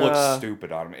 and it just isn't, looks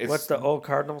stupid on them. It's, What's the old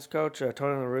Cardinals coach, Tony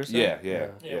La Russa? Yeah.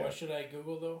 Yeah, what should I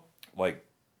Google though? Like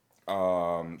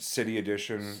City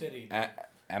Edition City.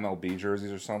 MLB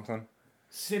jerseys or something.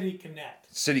 City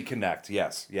Connect. City Connect,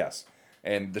 yes.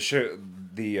 And the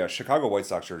Chicago White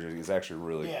Sox jersey is actually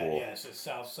really Yeah, cool. yeah, it's the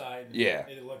South Side. Yeah.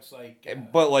 It looks like.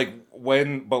 But like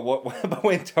when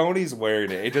Tony's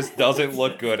wearing it, it just doesn't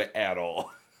look good at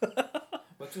all.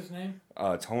 What's his name?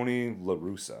 Tony La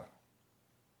Russa.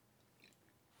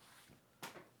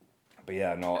 But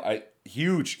yeah, no,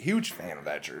 huge fan of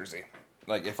that jersey.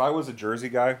 Like if I was a jersey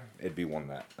guy, it'd be one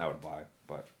that I would buy.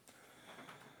 But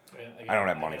I don't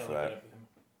have money for that.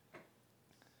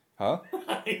 Huh?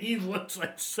 He looks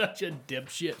like such a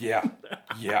dipshit. Yeah.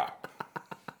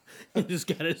 He just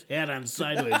got his hat on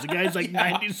sideways. The guy's like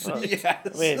 96. I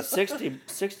mean,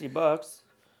 $60.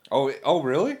 Oh,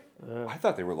 really? I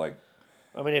thought they were like.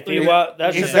 I mean, if you want,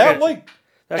 that's Is just that like like?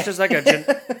 that's just like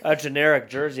a generic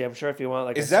jersey. I'm sure if you want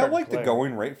like, Is a that certain like the player.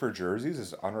 going rate for jerseys?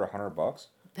 Is under $100?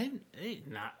 They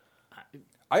not.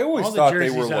 I always All the thought they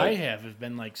jerseys were I like. have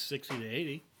been like 60 to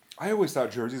 80. I always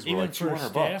thought jerseys were Even like for $200.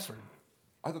 Stafford.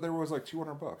 I thought they were always like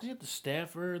 $200. I got the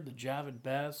Stafford, the Javid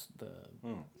Best, the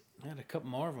I had a couple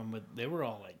more of them, but they were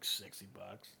all like $60.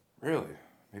 Really?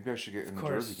 Maybe I should get in the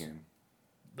course. Jersey game.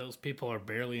 Those people are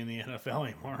barely in the NFL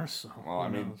anymore, so. Well, I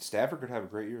who mean, knows? Stafford could have a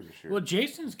great year this year. Well,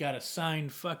 Jason's got a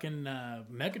signed fucking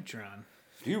Megatron.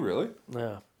 Do you really?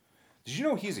 Yeah. Did you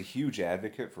know he's a huge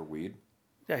advocate for weed?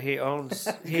 Yeah, he owns.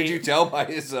 Could you tell by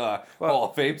his Hall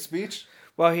of Fame speech?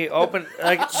 Well, he opened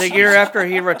like the year after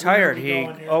he retired. we He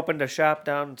going here? opened a shop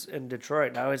down in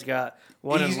Detroit. Now he's got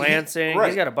one in He's- Lansing. right.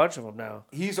 He's got a bunch of them now.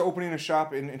 He's opening a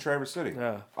shop in Traverse City.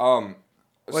 Yeah. Well,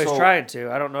 He's trying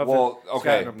to. I don't know if Well, it's okay,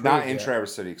 gotten approved not in yet.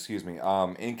 Traverse City, excuse me.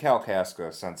 In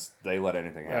Kalkaska, since they let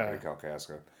anything happen in Yeah.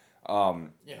 Kalkaska.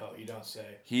 Yeah, you don't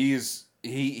say.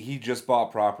 He just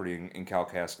bought property in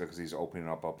Kalkaska because he's opening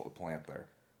up a plant there.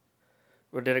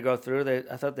 Or did it go through?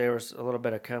 I thought there was a little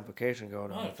bit of complication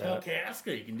going on Oh, with that.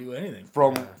 Kalkaska, you can do anything.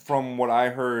 From what I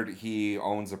heard, he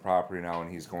owns the property now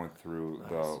and he's going through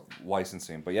the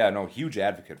licensing. But yeah, no, huge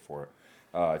advocate for it.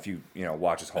 If you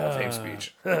watch his Hall of Fame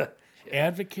speech.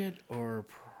 Advocate or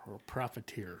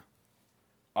profiteer?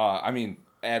 I mean,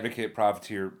 advocate,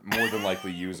 profiteer, more than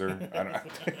likely user. I don't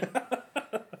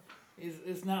know.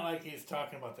 It's not like he's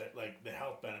talking about the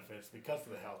health benefits because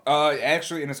of the health.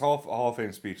 Actually, in his Hall of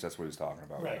Fame speech, that's what he's talking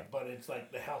about. Right, but it's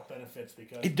like the health benefits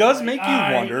because It does make you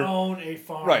wonder. I own a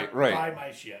farm. Right. Buy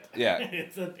my shit. Yeah.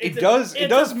 It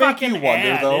does make you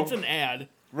wonder, though. It's an ad.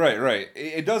 Right.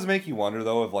 It does make you wonder,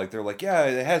 though, if they're like, yeah,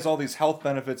 it has all these health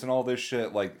benefits and all this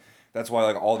shit. Like, that's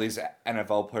why all these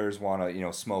NFL players want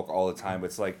to smoke all the time. But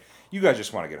it's like, you guys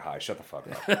just want to get high. Shut the fuck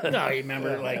up. No, you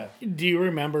remember do you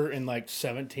remember in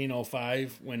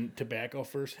 1705 when tobacco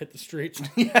first hit the streets?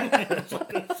 It's like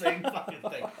the same fucking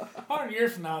thing. 100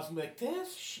 years from now, it's gonna be like,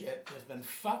 this shit has been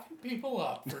fucking people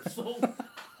up for so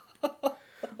long.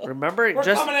 Remember, We're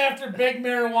coming after big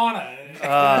marijuana. It's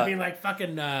gonna be like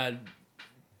fucking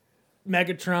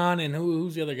Megatron and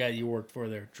who's the other guy you worked for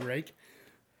there? Drake?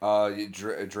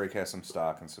 Drake has some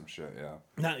stock and some shit, yeah.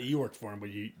 Not that you worked for him, but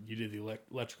you did the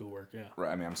electrical work, yeah.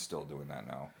 Right, I mean, I'm still doing that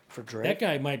now. for That Drake.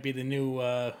 guy might be the new.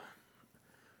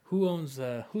 Who's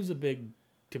the big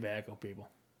tobacco people?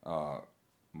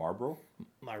 Marlboro?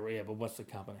 Yeah, but what's the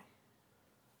company?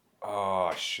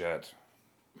 Oh, shit.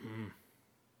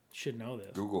 Should know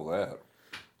this. Google that.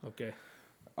 Okay.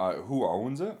 Who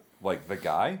owns it? Like the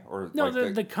guy, or No,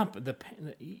 like the company.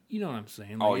 You know what I'm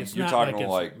saying? Oh, it's you're not talking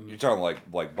it's- you're talking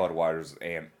like Budweiser's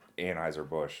and Anheuser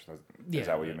Busch. Is Yeah,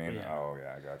 that what you mean? yeah. Oh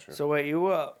yeah, I got you. So wait, you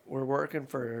were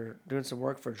doing some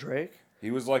work for Drake?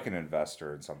 He was like an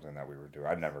investor in something that we were doing.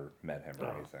 I never met him or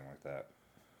Oh. anything like that.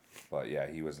 But yeah,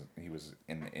 he was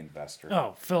an investor.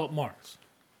 Oh, Philip Morris.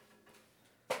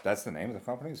 That's the name of the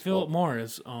company. Is Philip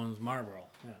Morris owns Marlboro.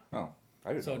 Yeah. Oh,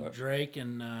 I didn't So know that. Drake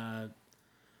and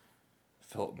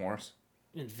Philip Morris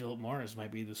Philip Morris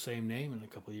might be the same name in a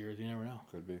couple of years. You never know.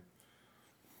 could be.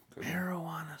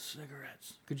 Marijuana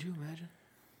cigarettes. Could you imagine?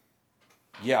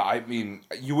 Yeah, I mean,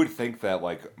 you would think that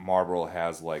like Marlboro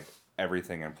has like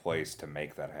everything in place to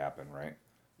make that happen, right?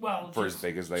 Well, For as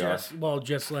big as they are. Well,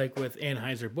 just like with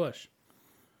Anheuser Busch,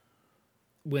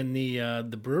 when the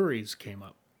breweries came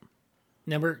up,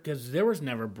 remember, because there was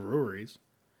never breweries.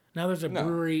 Now there's a No.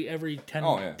 brewery every 10,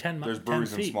 Oh yeah, 10 there's 10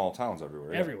 breweries in feet. small towns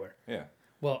everywhere. Yeah. Everywhere. Yeah.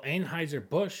 Well, Anheuser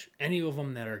Busch, any of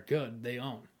them that are good, they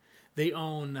own. They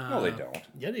own. No, they don't.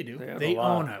 Yeah, they do. They own They a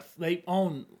lot. own They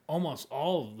own almost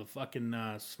all of the fucking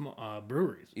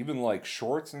breweries. Even like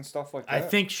Shorts and stuff like that. I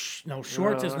think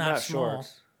Shorts is No, not small.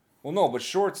 Shorts. Well, no, but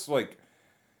Shorts like.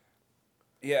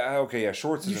 Yeah. Okay. Yeah.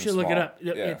 Shorts. You isn't should look it small. up.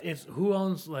 Yeah. It's who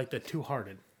owns like the Two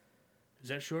Hearted. Is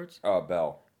that Shorts?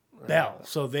 Bell. Bell.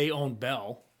 So they own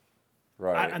Bell.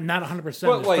 Right. I'm not 100%,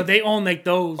 But, but like- they own like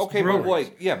those. Okay,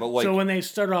 breweries. but like. So when they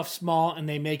start off small and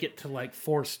they make it to like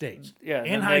 4 states, Yeah,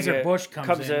 and then Anheuser Busch comes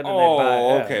in. and they Oh, buy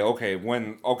it, okay, yeah.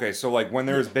 okay. So like when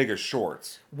they're as big as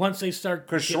Shorts, Once they start,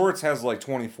 because Shorts has like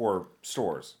 24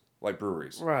 stores, like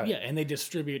breweries. Right. yeah, and they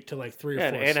distribute to like 3 or Yeah,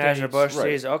 4 and states. Anheuser-Busch Right.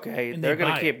 sees, okay, And they're they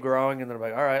going buy to it. keep growing, and they're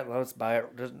like, all right, let's buy it.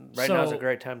 Right now is a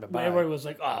great time to buy Everybody it. was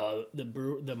like, oh, the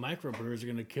microbrewers are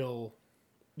going to kill,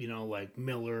 like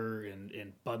Miller and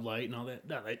Bud Light and all that.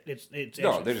 No, it's No,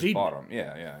 actually they just feeding bought them. them.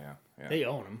 Yeah. They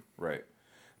own them. Right.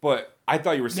 But I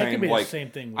thought you were That saying could be like the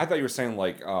same thing. I thought you were saying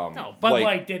like No, Bud like,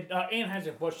 Light did.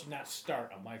 Anheuser Busch did not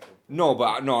start a micro. No,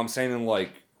 I'm saying in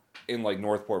like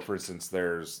Northport, for instance,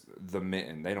 there's the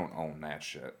Mitten. They don't own that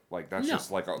shit. Like that's No. just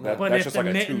like But that's if just the like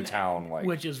a Mitten- 2-town like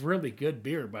which is really good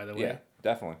beer, by the way. yeah,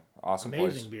 definitely awesome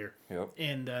Amazing place. beer. Yep.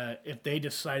 And if they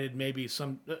decided maybe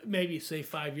say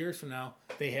 5 years from now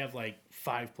they have like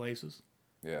 5 places,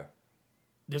 Yeah.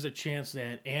 there's a chance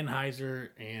that Anheuser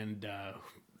and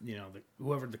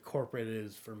whoever the corporate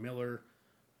is for Miller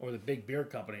or the big beer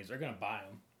companies are going to buy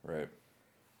them Right.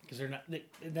 because they're not.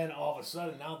 And then all of a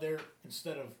sudden, now they're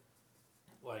instead of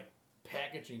like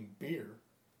packaging beer,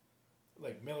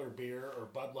 like Miller beer or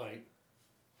Bud Light,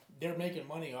 they're making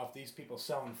money off these people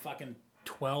selling fucking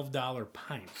 $12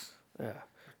 pints. Yeah.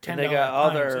 $10 they got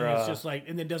all pints, their, and it's just like,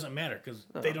 and it doesn't matter because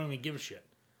they don't even give a shit.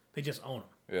 They just own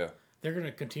them. Yeah. They're going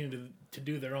to continue to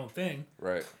do their own thing.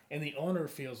 Right. And the owner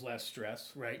feels less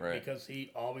stress, right? Right. Because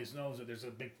he always knows that there's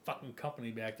a big fucking company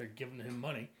back there giving him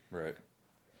money. Right.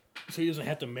 So he doesn't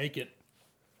have to make it,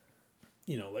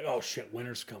 like, oh shit,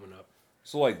 winter's coming up.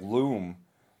 So like Loom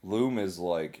is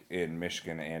like in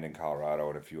Michigan and in Colorado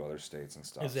and a few other states and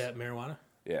stuff. Is that marijuana?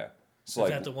 Yeah. Is So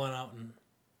like that the one out in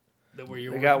where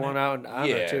you're They working got one at? out in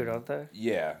Anna too, don't they?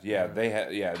 Yeah, they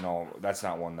had. Yeah, no, that's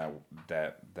not one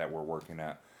that we're working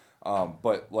at.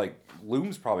 But like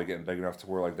Loom's probably getting big enough to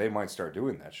where like they might start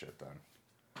doing that shit then.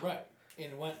 Right.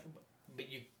 And what? But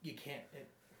you can't.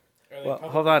 Well,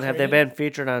 hold on. Have they been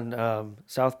featured on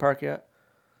South Park yet?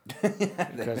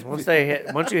 Because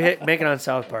once you make it on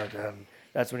South Park,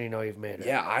 that's when you know you've made it.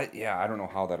 Yeah, I don't know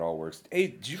how that all works. Hey,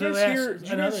 did you So guys that's hear? Did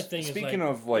you another guys, thing is, speaking like-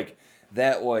 of like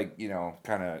that, like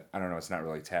kind of I don't know. It's not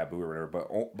really taboo or whatever,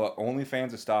 but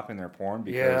OnlyFans is stopping their porn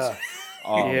because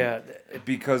Yeah.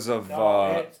 because of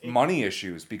No, money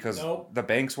issues because Nope. the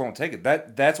banks won't take it.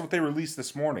 That's what they released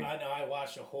this morning. I know. I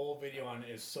watched a whole video on it.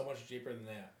 It's so much cheaper than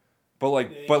that. But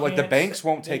They the can't banks s-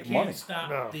 won't they take can't money. Stop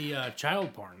No. the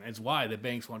child porn. It's why the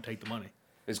banks won't take the money.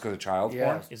 It's because of child Yeah.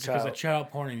 porn. It's because of child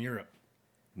porn in Europe.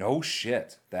 No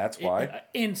shit. That's why.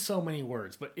 In so many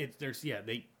words, but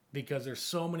because there's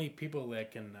so many people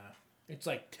that can. It's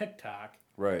like TikTok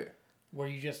Right. where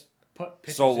you just put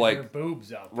pictures So, of like- your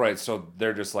boobs out. Right. So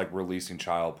they're just like releasing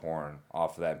child porn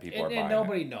off of that, and people are And buying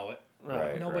nobody know it.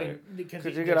 Right, Nobody right. because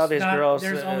 'Cause you get all these girls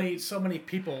There's that- only so many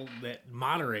people that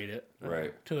moderate it. it.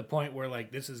 Right. To the point where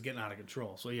like this is getting out of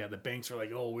control. So yeah, the banks are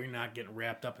like, oh, we're not getting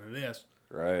wrapped up into this.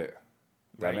 Right.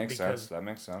 That Right, makes because- sense. That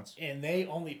makes sense. And they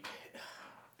only,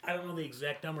 I don't know the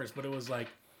exact numbers, but it was like,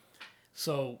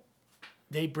 so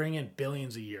they bring in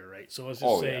billions a year, right? So let's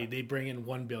just say yeah. they bring in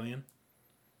 1 billion.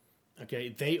 Okay,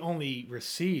 they only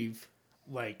receive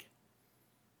like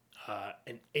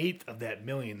an eighth of that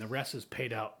million. The rest is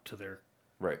paid out to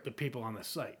Right. the people on the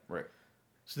site. Right.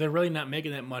 So they're really not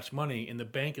making that much money, and the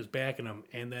bank is backing them.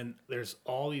 And then there's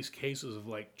all these cases of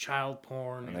like child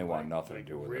porn, And they want like, nothing to like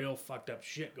do with it. real fucked up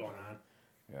shit going on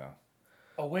Yeah.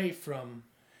 away from.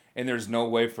 And there's no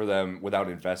way for them without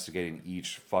investigating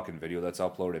each fucking video that's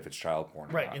uploaded if it's child porn.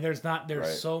 Or Right, not. and there's Right.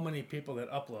 so many people that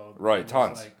upload. Right. and it's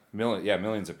Tons. like-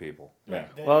 Millions of people. Yeah.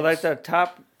 Right, that Well, like is- the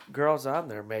top girls on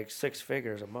there make 6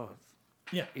 figures a month.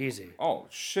 yeah. Easy. Oh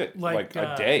shit! Like, Like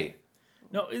a day.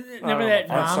 No, remember that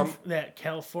on mom, some- that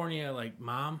California like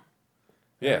mom?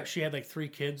 Yeah. She had like 3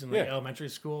 kids in like Yeah. elementary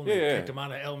school, and Yeah, they yeah, kicked them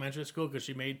out of elementary school because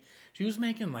she was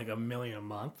making like $1 million a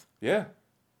month Yeah.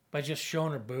 by just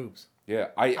showing her boobs. Yeah,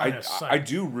 On I a site. I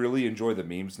do really enjoy the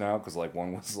memes now because like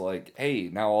one was like, "Hey,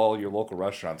 now all your local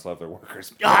restaurants have their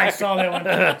workers." I saw that one. Too.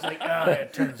 It's like,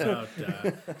 it turns out.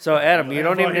 So Adam, you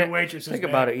don't all your even waitresses think back.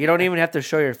 about it. You don't even have to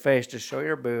show your face; just show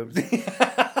your boobs.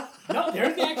 No,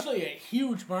 there's actually a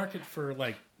huge market for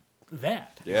like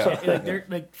that. Yeah. Like, they're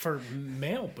like for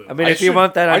male boobs. I mean, if you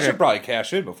want that, I on should your, probably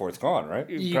cash in before it's gone, right?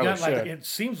 you probably got like should. it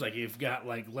seems like you've got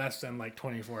like less than like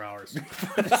 24 hours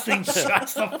before this thing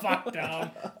shuts the fuck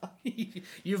down.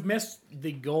 You've missed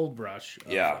the gold rush.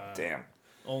 Of, Yeah, damn.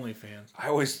 OnlyFans. I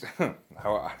always, I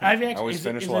I've actually always is it-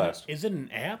 finish is it- last. Is it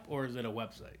an app or is it a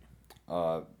website?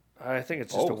 I think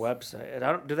it's just a Both. website. And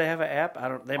I don't. Do they have an app? I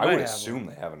don't. They might I would have assume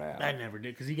one. they have an app. I never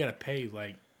did because you got to pay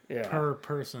like Yeah. per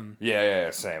person.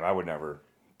 Yeah, same. I would never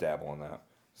dabble in that.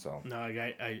 So No,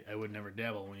 I would never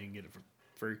dabble when you can get it for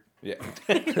free. yeah,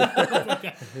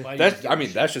 Why you that's. get I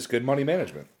mean, that's just good money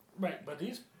management. right, but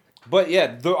these But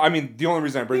yeah, I mean, the only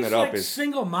reason I bring these that up like is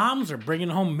single moms are bringing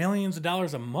home millions of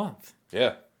dollars a month,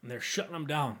 yeah, and they're shutting them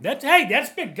down. That's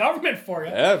big government for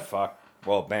you. yeah, fuck.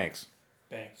 Well, banks.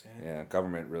 Banks. Eh? Yeah,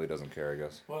 government really doesn't care, I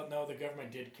guess. Well, no, the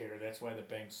government did care. That's why the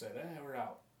banks said, we're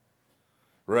out.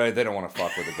 Right? They don't want to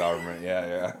fuck with the government.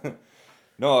 Yeah.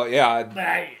 No, yeah.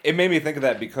 Right. It made me think of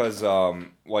that because,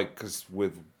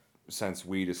 since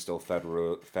weed is still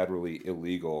federally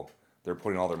illegal, they're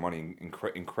putting all their money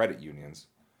in credit unions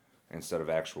instead of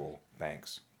actual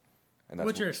banks, and that's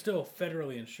Which are still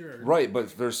federally insured. right.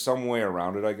 But there's some way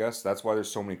around it, I guess. That's why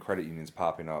there's so many credit unions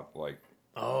popping up. Like,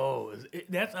 Oh,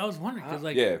 that's I was wondering because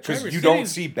like yeah, because Traverse you don't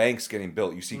City's- see banks getting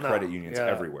built. You see No, credit unions yeah.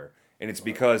 everywhere. And it's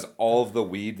because all of the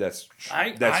weed that's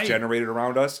I- generated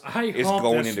around us I is hope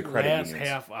going this into credit last unions.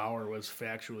 half hour was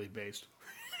factually based.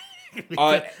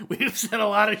 We've said a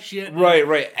lot of shit.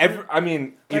 Right. I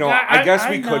mean, I guess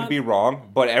we I'm could not- be wrong,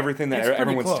 but everything that It's pretty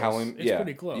everyone's close. telling, It's yeah,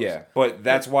 pretty close. yeah. But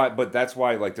that's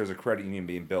why like there's a credit union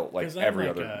being built like Because I'm every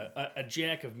like other. a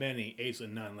jack of many, ace of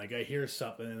none. Like I hear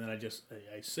something and then I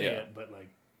say Yeah. it, but like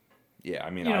Yeah, I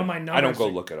mean, my I don't numbers go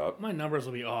are- look it up. my numbers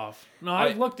will be off. No,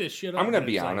 I've looked this shit up. I'm gonna and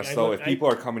be it's like, honest I though, look- if people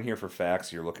are coming here for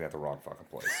facts, you're looking at the wrong fucking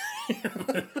place.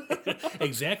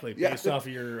 exactly Yeah. based off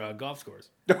of your golf scores.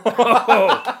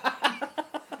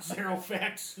 Zero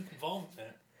facts involved in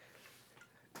that.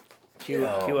 Cue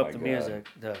up my the God. music.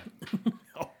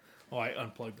 Oh, I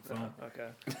unplugged the phone. Okay.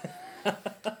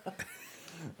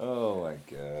 Oh my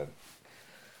god,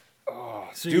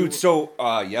 So dude! So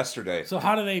yesterday, So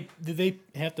how did they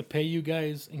have to pay you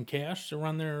guys in cash to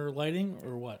run their lighting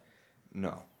or what?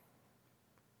 no,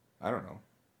 I don't know.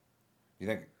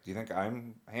 Do you think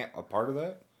I'm a part of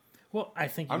that? Well, I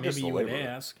think I'm maybe just a you would laborer.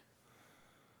 ask.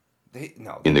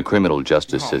 In the criminal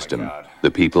justice Oh, my system, God.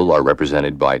 the people are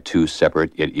represented by two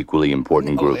separate yet equally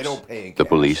important No, they groups. don't pay in The cash.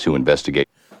 police who investigate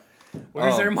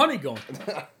Where's their money going?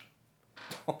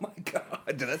 Oh my god,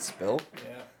 did that spill?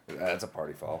 Yeah. That's a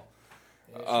party foul.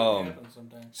 Happens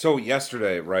sometimes. So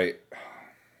yesterday, right?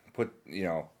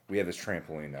 We have this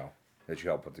trampoline now that you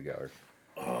helped put together.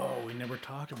 Oh, we never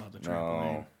talked about the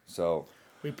trampoline. No, so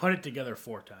We put it together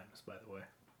 4 times, by the way.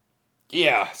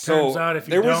 yeah. So Turns out if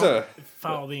you there don't was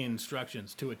follow the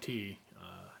instructions to a T,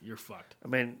 you're fucked. I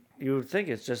mean, you would think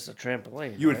it's just a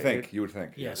trampoline. you would right? think you would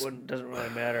think Yes. It doesn't really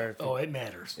matter. If Oh, it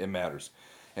matters. It matters.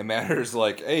 It matters.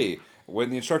 Like, hey, when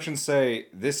the instructions say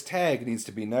this tag needs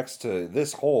to be next to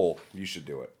this hole, you should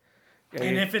do it.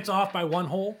 And if it's off by 1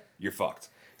 hole, You're fucked.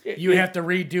 you have to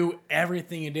redo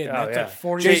everything you did. Oh, That's yeah. like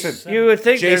 40. Jason, you would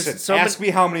think Jason, there's so ask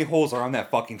many. me how many holes are on that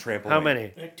fucking trampoline. How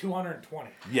many? Like 220.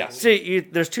 Yes. See,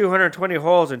 there's 220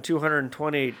 holes and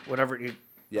 220 whatever you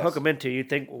Yes. hook them into. You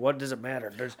think, well, what does it matter?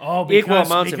 There's Oh, equal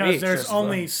because, amounts of because each. there's Just-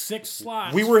 only 6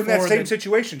 slots. We were in that for same the-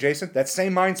 situation, Jason. That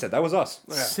same mindset. That was us.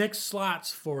 6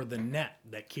 slots for the net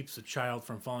that keeps the child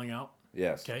from falling out.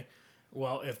 Yes. Okay.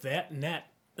 Well, if that net,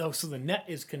 so the net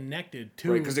is connected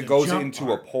to Because the it goes jump into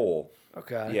part. a pole.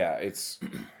 Okay. Yeah, it's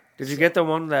Did you get the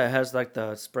one that has like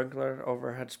the sprinkler,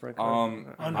 overhead sprinkler?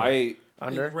 I.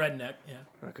 Under? redneck.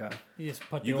 Yeah. Okay. You just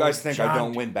put You the guys old think I John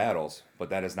don't Deere- win battles, but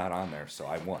that is not on there, so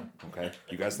I won. Okay.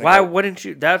 You guys think? Why I, wouldn't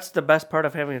you? That's the best part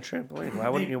of having a trampoline. Why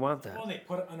wouldn't you want that? Well, they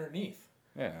put it underneath.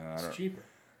 Yeah. I It's don't, cheaper.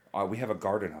 we have a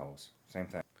garden hose. Same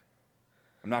thing.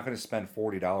 I'm not going to spend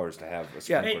 $40 to have a Yeah,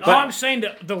 sprinkler. Hey, But- all I'm saying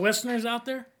to the listeners out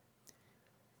there,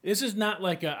 this is not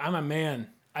like I'm a man.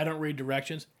 I don't read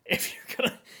directions. If you're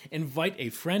gonna invite a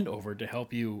friend over to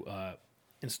help you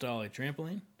install a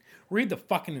trampoline, read the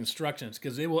fucking instructions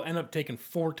because they will end up taking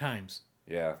 4 times.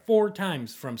 Yeah. 4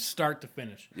 times from start to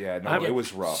finish. Yeah. No, it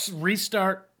was rough.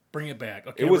 Restart, bring it back.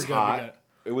 Okay, It was we're good, we got hot. it.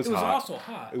 It was It was hot. also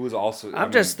hot. It was also.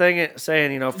 I'm just saying,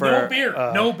 for No beer.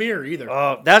 No beer either.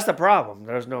 that's the problem.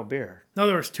 There's no beer. No,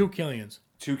 there was 2 Killians.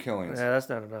 2 killings. Yeah, that's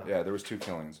not enough. Yeah, there was 2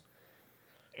 killings.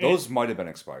 Those might have been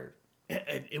expired.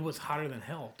 It was hotter than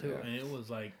hell too, and it was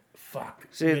like fuck.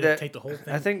 See We had to that? take the whole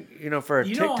thing. I think for a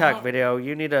You know TikTok how- video,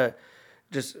 you need a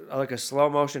just like a slow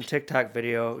motion TikTok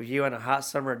video. You on a hot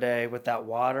summer day with that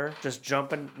water, just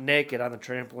jumping naked on the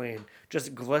trampoline,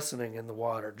 just glistening in the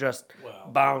water, just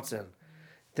bouncing.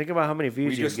 Think about how many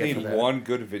views We you just get need for that. one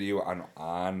good video on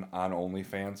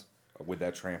OnlyFans with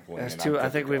that trampoline. That's and two. I'm I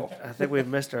think good to we've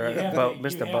missed our You have boat. to-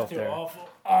 Missed you the have boat to there.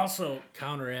 Also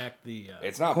counteract the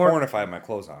It's not court- porn if I have my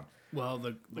clothes on. Well,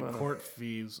 the court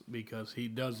fees because he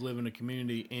does live in a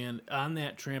community, and on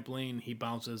that trampoline he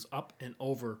bounces up and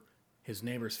over his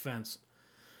neighbor's fence.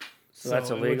 So that's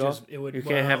it would illegal. just- it would- You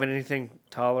can't have well- anything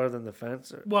taller than the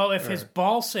fence. Well, if his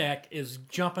ball sack is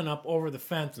jumping up over the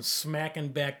fence and smacking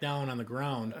back down on the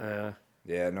ground,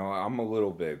 Yeah, no, I'm a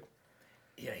little big.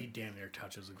 yeah, he damn near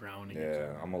touches the ground.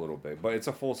 Yeah, I'm a little big, but it's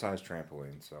a full size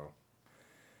trampoline. So,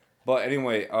 but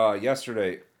anyway,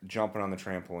 yesterday jumping on the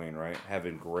trampoline, right,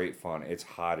 having great fun. It's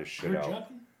hot as shit You're out.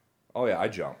 jumping? Oh yeah, I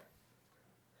jump.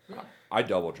 I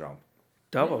double jump.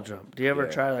 Double jump. Do you ever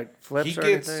Yeah. try like flips He or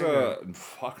gets anything? or-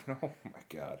 fuck no, oh my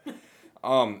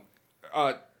god.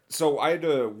 So I had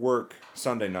to work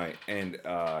Sunday night, and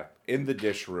in the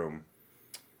dish room,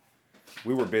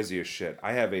 we were busy as shit.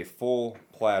 I have a full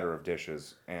platter of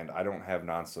dishes, and I don't have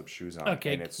non-slip shoes on.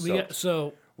 Okay, and it's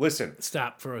so listen.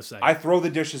 stop for a second. I throw the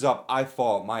dishes up. I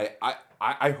fall.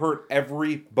 I hurt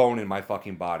every bone in my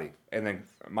fucking body, and then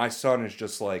my son is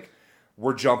just like,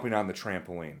 we're jumping on the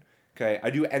trampoline. Okay, I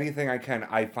do anything I can.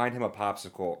 I find him a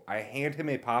popsicle. I hand him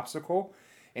a popsicle,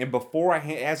 and before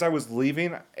as I was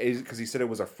leaving, because he said it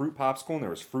was a fruit popsicle and there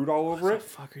was fruit all over what it. the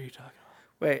fuck are you talking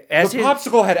about? Wait, The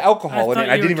popsicle had alcohol in it. thought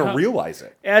And I you didn't were even realize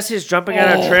it. as he's jumping on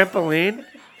a trampoline.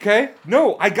 Okay?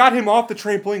 No, I got him off the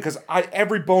trampoline because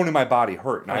every bone in my body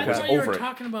hurt, and I I was thought you over were it.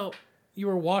 talking about you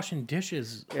were washing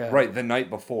dishes. Yeah. Right, the night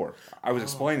before. I was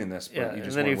explaining this, but Yeah, you and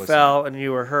just then weren't you listening. fell and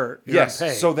you were hurt. You're Yes. in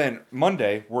pain. So then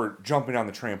Monday, we're jumping on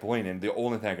the trampoline, and the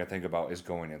only thing I can think about is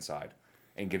going inside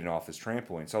and getting off this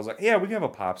trampoline. So I was like, yeah, we can have a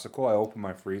popsicle. I open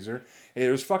my freezer. And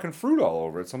there was fucking fruit all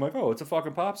over it. So I'm like, oh, it's a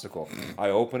fucking popsicle. I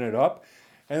open it up,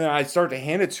 and then I start to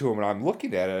hand it to him, and I'm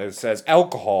looking at it, and it says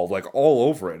alcohol, like, all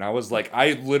over it. And I was like,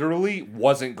 I literally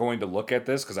wasn't going to look at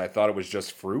this because I thought it was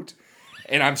just fruit.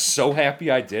 And I'm so happy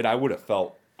I did. I would have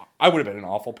been an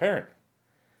awful parent.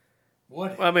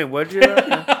 What? I mean, would you?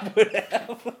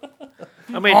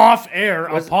 I mean, Off air,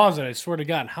 I'll pause it. I swear to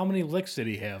God, how many licks did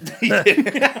he have?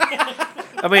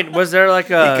 I mean, was there like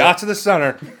a? Got to the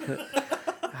center.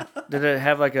 Did it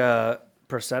have like a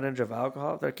percentage of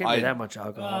alcohol? There can't be that much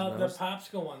alcohol. in The those.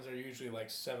 popsicle ones are usually like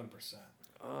 7%.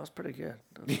 Oh, that's pretty good.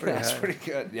 That's pretty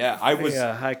good. Yeah, I was.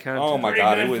 Yeah, high content. Oh my Pretty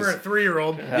god, good it was. for a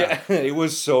 3-year-old. Yeah, it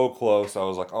was so close. I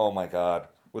was like, oh my god.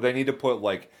 Well, they need to put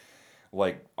like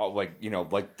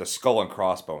the skull and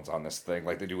crossbones on this thing,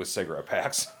 like they do with cigarette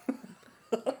packs.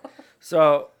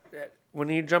 So, when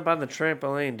you jump on the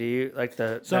trampoline, do you like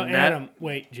the So the net? Adam,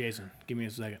 wait, Jason, give me a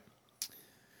second.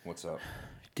 What's up?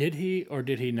 Did he or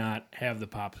did he not have the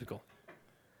popsicle?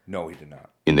 No, he did not.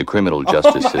 In the criminal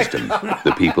justice system,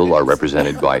 the people are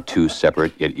represented by two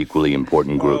separate yet equally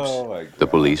important groups. Oh my The God.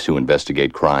 police who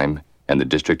investigate crime and the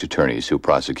district attorneys who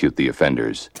prosecute the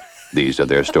offenders. These are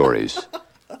their stories.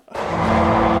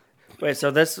 Wait,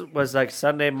 so this was like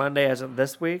Sunday, Monday, as of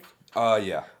this week?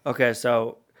 Yeah. Okay,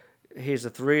 so he's a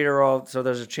 3-year-old. So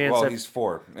there's a chance Well, that he's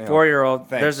 4. You know. 4-year-old.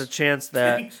 Thanks. There's a chance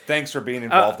that Thanks for being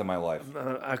involved in my life.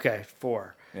 okay,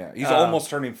 4. Yeah, he's almost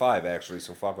turning 5 actually,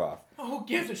 so fuck off. Oh, who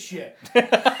gives a shit?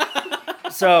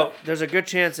 So there's a good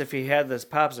chance if he had this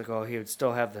popsicle, he would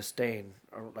still have the stain,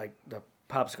 or like the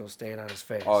popsicle stain on his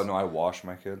face. Oh no, I wash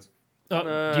my kids. Do you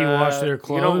wash their you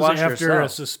clothes don't wash after a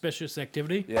yourself. suspicious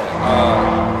activity?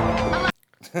 Yeah.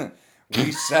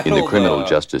 We settled. In the criminal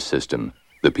justice system,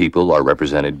 the people are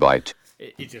represented by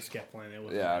He just kept playing it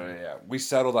with Yeah. We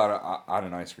settled on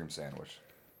an ice cream sandwich.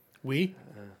 We?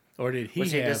 Or did he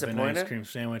Was he have an disappointed? ice cream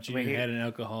sandwich and I mean, you he- had an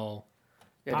alcohol?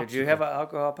 Yeah, did you have an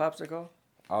alcohol popsicle?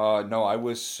 No, I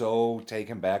was so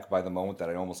taken back by the moment that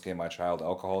I almost gave my child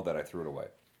alcohol that I threw it away.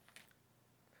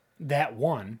 That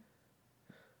one?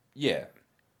 Yeah.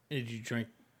 Did you drink?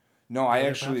 No, I Other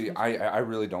actually, popsicles? I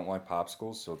really don't like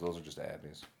popsicles, so those are just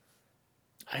Abby's.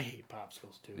 I hate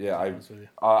popsicles too. Yeah, to be honest with you.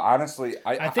 honestly,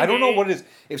 I think don't know it- what it is.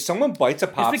 If someone bites a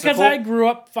popsicle, It's because I grew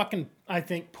up fucking, I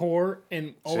think, poor,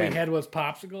 and all Same. we had was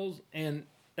popsicles, and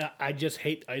I just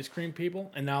hate ice cream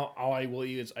people, and now all I will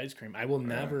eat is ice cream. I will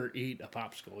never eat a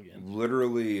popsicle again.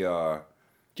 literally,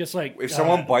 Just like if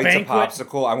someone bites Banquet, a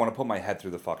popsicle, I want to put my head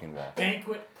through the fucking wall.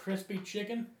 Banquet crispy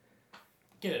chicken,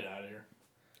 get it out of here.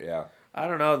 Yeah. I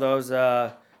don't know those.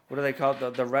 What are they called?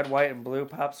 The red, white, and blue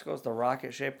popsicles, the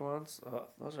rocket shaped ones.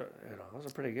 Those are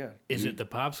pretty good. Is it the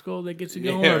popsicle that gets you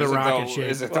going, Yeah, or the is it rocket shape?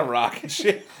 Is it the rocket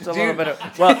shape? It's a little bit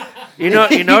of you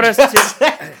noticed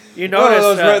you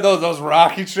noticed those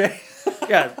rocket shapes.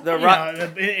 yeah the You rock. know,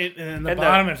 and the and the-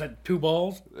 bottom is like 2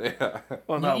 balls.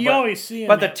 Well, no, You but, always see 'em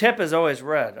but the at- tip is always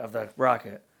red of the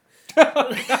rocket.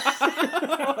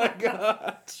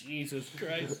 Jesus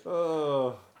Christ!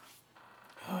 Oh.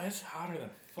 Oh, it's hotter than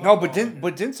fuck. No, but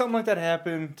didn't something like that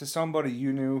happen to somebody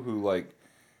you knew who like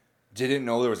didn't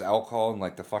know there was alcohol in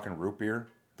like the fucking root beer?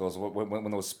 Those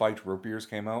when those spiked root beers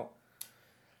came out.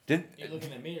 Did You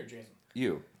looking at me or Jason?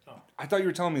 you? Oh. I thought you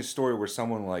were telling me a story where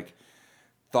someone like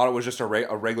thought it was just a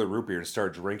regular root beer and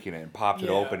started drinking it and popped it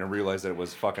Yeah. open and realized that it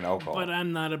was fucking alcohol. But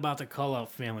I'm not about to call out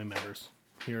family members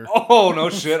here. Oh no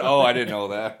shit! Oh, I didn't know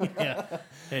that. Yeah,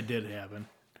 it did happen.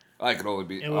 I could only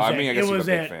be. It was I mean, I guess it you was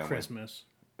have a big at family. Christmas,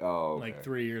 Oh, okay. like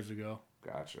 3 years ago.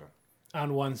 Gotcha.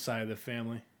 On one side of the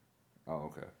family,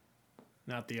 Oh, okay.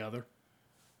 not the other.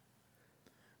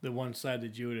 The one side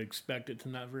that you would expect it to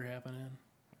never happen in.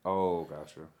 Oh,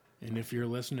 gotcha. And if you're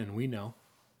listening, we know.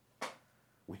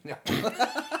 We know.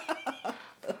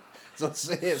 so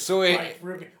it,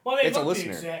 Well, they It's a look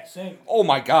listener. the exact same. oh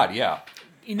my god, yeah.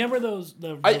 You remember those?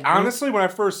 The Honestly, when I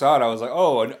first saw it, I was like,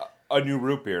 "Oh, a new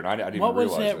root beer," and I didn't what even was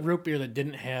realize that it. root beer that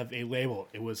didn't have a label?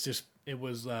 It was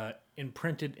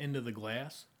imprinted into the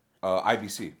glass.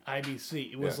 IBC.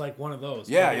 IBC. It was Yeah. like one of those.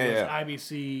 Yeah, but it yeah, was yeah.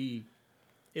 IBC.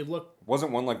 It looked.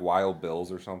 Wasn't one like Wild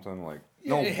Bill's or something like?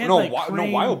 Yeah, it had, no, like, no.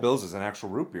 cream. Wild Bill's is an actual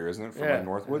root beer, isn't it? From Yeah, like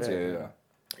Northwoods. it is, Yeah.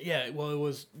 Yeah. Well, it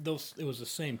was those. It was the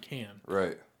same can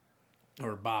Right.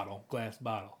 or bottle, glass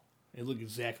bottle. They look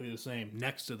exactly the same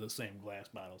next to the same glass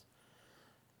bottles.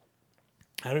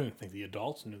 I don't even think the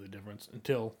adults knew the difference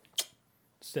until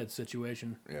said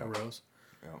situation arose.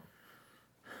 Yeah.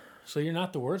 So you're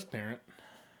not the worst parent.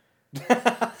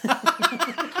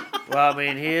 Well, I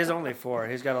mean, he is only 4.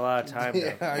 He's got a lot of time to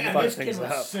Yeah, fuck this things kid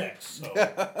was up. 6,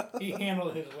 so he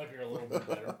handled his liquor a little bit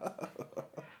better.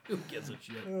 Who gives a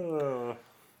shit?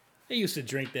 They used to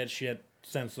drink that shit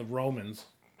since the Romans.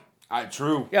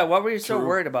 True. Yeah, what were you so True.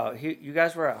 worried about? You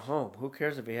guys were at home. Who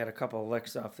cares if he had a couple of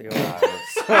licks off the old?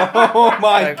 Oh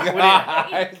my Like, what do you-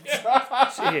 god.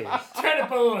 Jeez, Trying to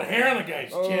put a little hair on the guy's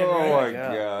chin, Oh right? my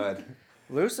Yeah. god.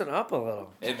 loosen up a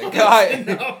little. And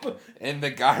the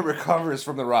guy recovers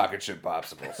from the rocket ship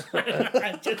popsicles.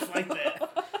 Just like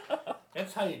that.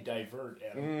 That's how you divert,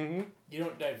 Adam. Mm-hmm. You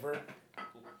don't divert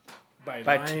by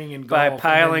By, lying and by golf and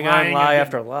piling then on lying lie again.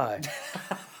 after lie.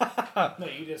 No,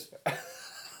 you just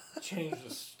change the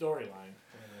storyline.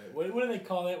 What do they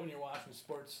call that when you're watching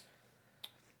sports?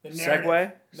 The narrative.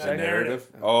 Segue? The Segue? narrative.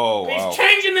 Oh, wow. He's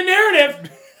changing the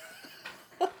narrative.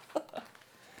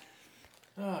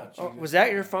 Oh, Oh, was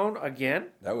that your phone again?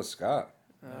 That was Scott.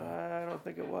 I don't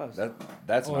think it was.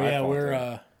 That's Oh my yeah,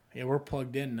 phone. we're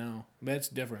plugged in now. But it's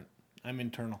different. I'm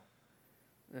internal.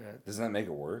 Doesn't that make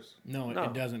it worse? No, No.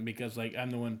 it doesn't because like I'm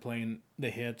the one playing the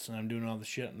hits and I'm doing all the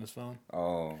shit on this phone.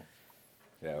 Oh.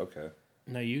 Yeah, okay.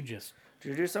 No, you just. Did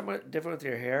you do something different with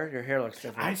your hair? Your hair looks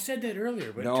different. I said that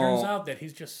earlier, but No. it turns out that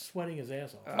he's just sweating his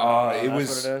ass off. It that's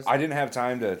was. what it is? I didn't have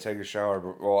time to take a shower.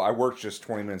 But, well, I worked just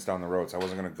 20 minutes down the road, so I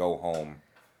wasn't gonna go home.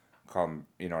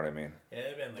 You know what I mean? Yeah,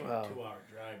 it'd been like Wow. a 2-hour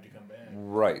drive to come back.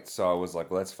 Right. So I was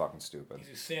like, well, that's fucking stupid.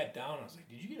 He just sat down. I was like,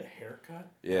 "Did you get a haircut?"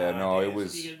 Yeah, no, it Dad."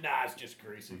 was- He goes, nah, it's just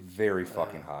greasy. Very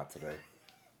fucking hot today.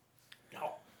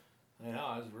 No, I know.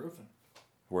 I was roofing.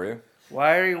 Were you?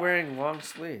 Why are you wearing long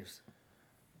sleeves?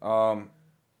 That's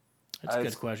a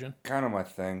It's good question. Kind of my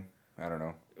thing. I don't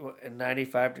know. A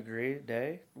 95-degree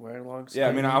day wearing long sleeves? Yeah,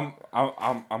 I mean,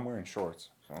 I'm wearing shorts.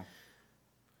 So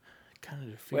Kind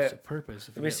of defeats Wait, the purpose.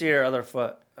 If Let me see your other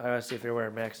foot. I want to see if you're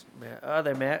wearing Max. Are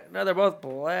they Max? No, they're both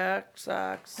black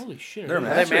socks. Holy shit! They're it is.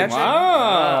 Are they matching. matching?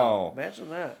 Wow. Imagine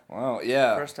that. Well,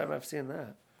 yeah. First time I've seen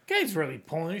that. Guy's really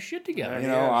pulling his shit together. You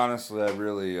Yeah. know, honestly, I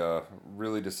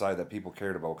really decided that people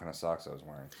cared about what kind of socks I was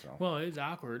wearing. So, Well, it's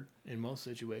awkward in most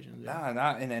situations. nah,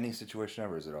 not in any situation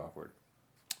ever is it awkward.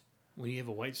 When you have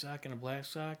a white sock and a black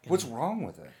sock, and, What's wrong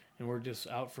with it? and we're just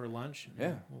out for lunch.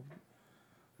 Yeah.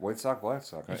 White sock, black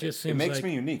sock. It just It seems makes like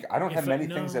me unique. I don't have if many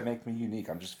no- things that make me unique.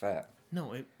 I'm just fat.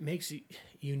 No, it makes you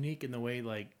unique in the way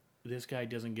like this guy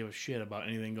doesn't give a shit about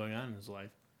anything going on in his life.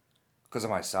 Because of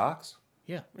my socks?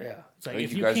 Yeah, Yeah. it's like I think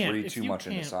if you you guys can't, read if too you much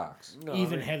into can't socks. No,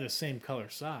 even I mean, have the same color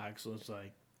socks, so it's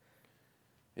like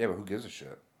Yeah, but who gives a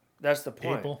shit? that's the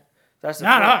point. people. That's the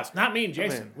Not point. us, not me and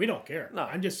Jason. mean, we don't care. no.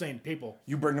 I'm just saying people.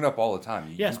 You bring it up all the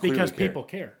time. Yes, you clearly because care. people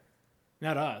care.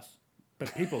 Not us,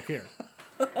 but people care.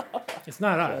 It's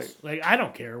not us. Like I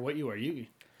don't care what you are. You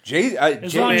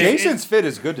long as Jason's fit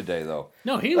is good today, though.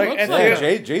 no, he Like, looks if like Yeah,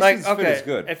 you're- Jason's fit is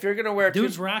good. If you're gonna wear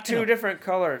Dude's two rocking 'em. different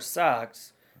color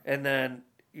socks and then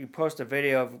you post a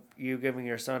video of you giving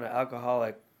your son an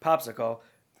alcoholic popsicle,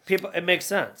 people it makes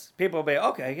sense. People will be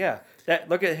okay, yeah. That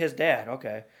look at his dad.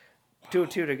 Okay, two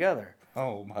together.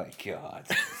 Oh my god.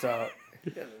 So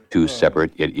Two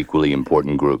separate yet equally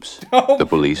important groups. The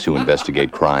police who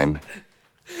investigate crime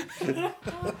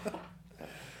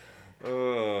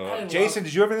Jason,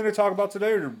 did you have anything to talk about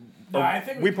today, or I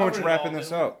think we we pretty much covered it wrapping all, this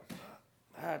didn't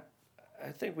we? up? I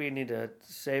think we need to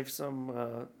save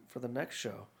some for the next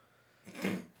show.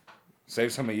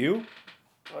 Save some of you.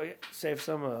 Oh yeah, save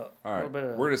some All a right, little bit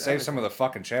of. we're gonna save some of the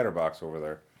fucking chatterbox over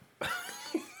there.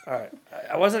 All right,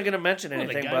 I wasn't gonna mention Well, the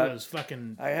anything, guy but was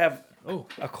fucking. I have Oh,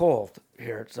 a cold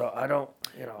here, so I don't.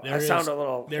 I sound a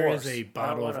little. There is hoarse. a I don't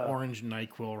bottle of wanna- orange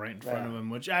NyQuil right in front Yeah. of him,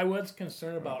 which I was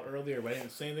concerned about earlier, but I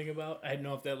didn't say anything about. I didn't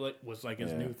know if that was like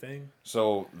his new thing.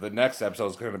 So the next episode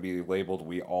is going to be labeled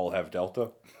 "We All Have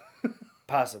Delta."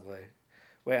 Possibly.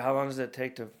 Wait, how long does it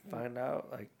take to find out?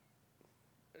 Like,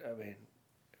 I mean,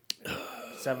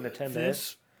 7 to 10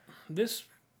 days. This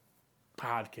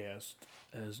podcast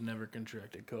has never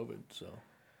contracted COVID, so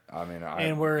I mean, and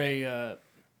I've we're a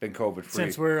been COVID free.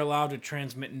 since we're allowed to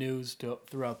transmit news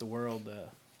throughout the world.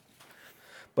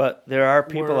 But there are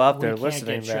people out there we can't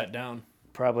listening get shut that down.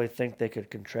 probably think they could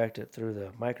contract it through the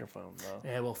microphone, though.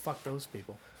 Yeah, well, fuck those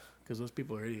people, because those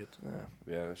people are idiots.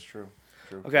 Yeah, that's true.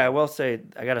 True. Okay, I will say,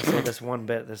 I got to say this one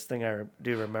bit, this thing I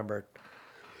do remember.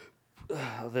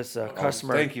 This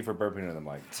customer. Thank you for burping into the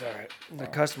mic. Sorry. The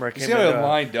customer You came see how into I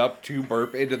lined up to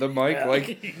burp into the mic?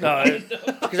 Like, No,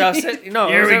 because I was sitting. No,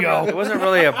 Here we it go. wasn't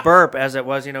really a burp as it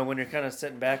was. When you're kind of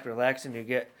sitting back, relaxing, you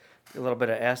get a little bit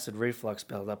of acid reflux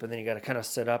buildup, and then you got to kind of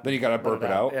sit up. Then you gotta and burp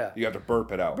let it out. Yeah, You have to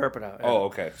burp it out. burp it out. Yeah. Oh,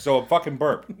 okay. So a fucking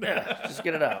burp. Yeah, just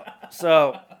get it out.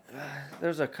 So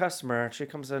there's a customer. She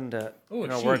comes in to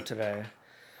work today,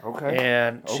 Okay.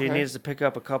 and she Okay. needs to pick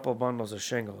up a couple bundles of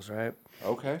shingles, right?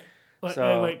 Okay. But,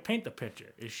 So- wait, paint the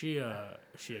picture. Is she a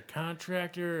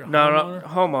contractor? A No, homeowner?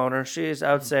 homeowner. She's,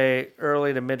 I would say,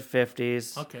 early to mid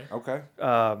 50s. Okay. Okay.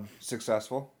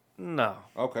 Successful. No,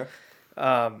 Okay.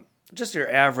 just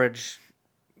your average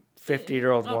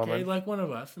 50-year-old Okay, woman. like one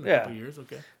of us in a Yeah. couple years.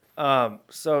 Okay.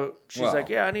 So she's Well. like,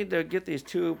 yeah, I need to get these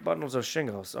 2 bundles of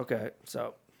shingles. Okay,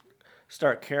 so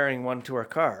start carrying one to her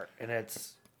car, and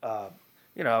it's,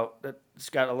 it's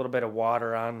got a little bit of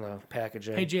water on the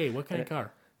packaging. Hey Jay, what kind of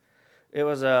car? It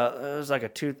was like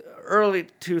a early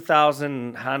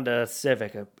 2000 Honda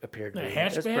Civic appeared to A be.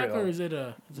 It's pretty hatchback or old. is it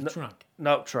a trunk?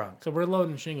 No, trunk. So we're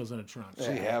loading shingles in a trunk. Does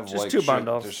she have Just like 2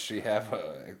 bundles. Does she have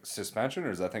a suspension, or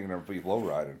is that thing gonna be low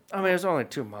riding? I mean, it's only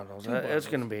 2 bundles. It's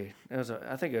gonna be.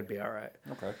 I think it'd be all right.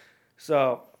 Okay.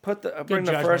 So bring the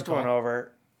judgment first call. one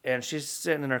over, and she's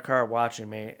sitting in her car watching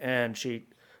me. And she,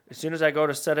 as soon as I go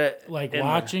to set it, Like in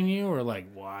watching you or like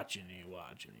watching you?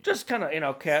 just kind of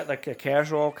like a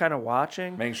casual kind of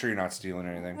watching. Making sure you're not stealing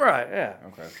anything. Right. Yeah.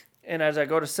 Okay. And as I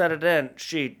go to set it in,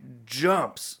 she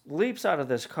leaps out of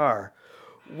this car.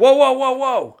 Whoa, whoa, whoa,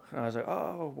 whoa. And I was like,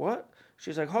 oh, what?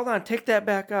 She's like, hold on, take that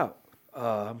back out.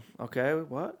 Okay,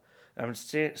 what? I'm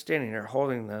standing there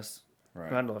holding this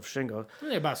bundle of shingles.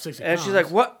 Really about 60 And pounds. she's like,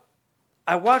 what?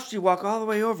 I watched you walk all the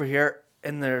way over here,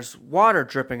 and there's water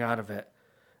dripping out of it.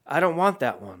 I don't want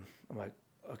that one. I'm like,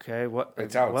 okay, what?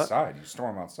 It's what? outside. You store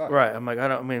them outside. Right. I'm like,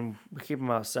 we keep them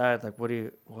outside. Like, what?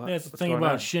 That's the what's thing going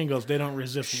about on? shingles. They don't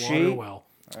resist water well.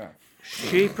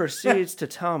 She proceeds to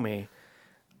tell me,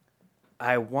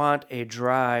 I want a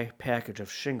dry package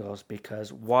of shingles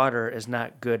because water is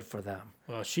not good for them.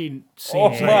 Well, she Oh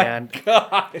seems my like,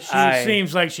 I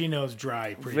seems like she knows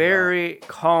dry pretty well. very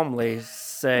calmly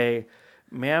say,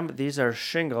 ma'am, these are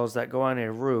shingles that go on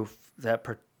a roof that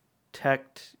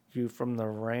protect you from the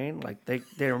rain. Like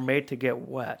they're made to get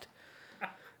wet.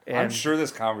 And I'm sure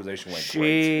this conversation went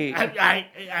great. she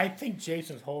I think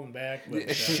Jason's holding back.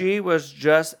 But, she was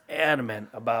just adamant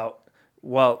about,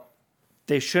 well,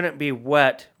 they shouldn't be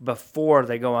wet before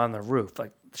they go on the roof.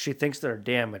 Like she thinks they're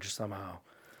damaged somehow.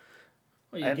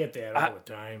 well, you get that all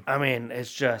the time. I mean,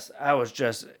 I was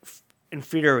just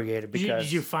infuriated because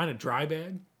Did you find a dry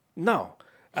bag? no.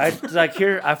 I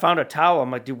found a towel. I'm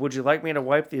like, dude, would you like me to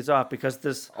wipe these off? Because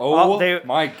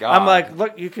My God. I'm like,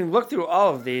 look, you can look through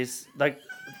all of these. Like,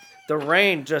 the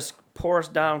rain just pours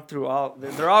down through all.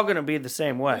 They're all going to be the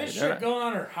same way. This They're shit not- going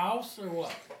on her house or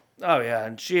what? Oh yeah,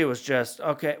 and she was just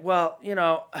okay. Well,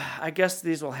 I guess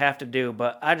these will have to do,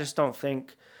 but I just don't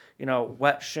think,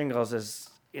 wet shingles is,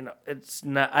 it's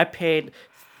not. I paid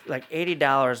like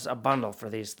 $80 a bundle for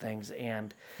these things,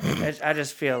 and I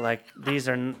just feel like these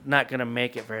are not going to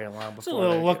make it very long It's a before.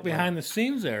 little they look get behind the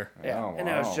scenes there. wet. Yeah, Oh, and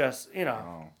it was wow. just,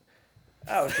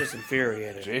 I was just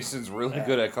infuriated. Jason's really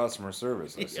good at customer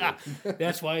service. I see. Yeah,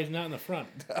 that's why he's not in the front.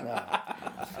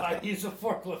 That's why he's a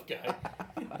forklift guy.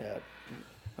 Yeah.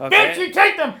 Bitch, Okay. you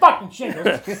take them fucking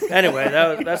shingles. Anyway,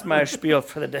 that's my spiel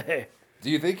for the day. Do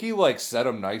you think he set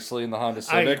him nicely in the Honda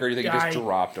Civic, or you think he just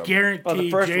dropped him? Guarantee Well, the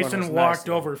first one was Jason nice, walked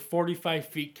though. over 45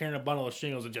 feet carrying a bundle of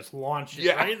shingles and just launched it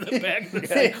Yeah. right in the back of the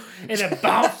thing. And it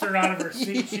bounced her out of her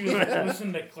seat. She was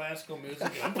listening to classical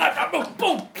music. And boom,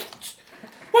 boom.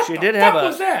 What She the did fuck have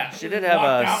was that? She did have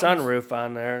Walked a out. sunroof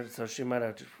on there, so she might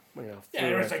have, flew Yeah,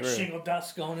 there was right like through. shingle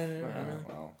dust going in it.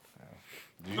 Well,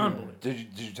 Unbelievable. did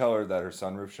you tell her that her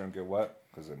sunroof shouldn't get wet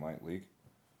because it might leak?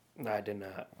 No, I did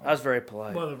not. I was very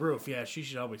polite. Well, the roof, yeah, she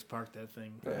should always park that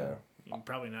thing. Yeah. You can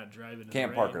probably not drive it in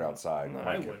Can't the park rain. it outside.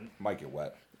 I wouldn't. Might get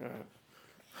wet.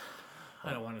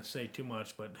 I don't want to say too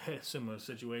much, but similar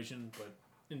situation, but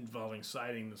involving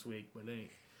siding this week. But hey,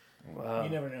 you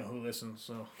never know who listens,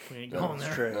 so we ain't going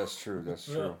That's there. true. That's true. That's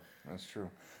Yeah. true. That's true.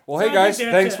 Well, So hey I guys, think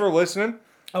that's thanks it. for listening.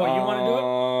 Oh, you want to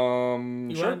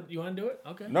do it? Sure. You want to do it?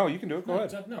 Okay. No, you can do it. Go No, ahead.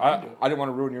 it's up- no, you I do it. didn't want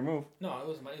to ruin your move. No, it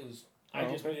was. I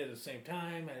just okay. did it at the same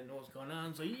time. I didn't know what was going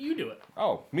on, so you do it.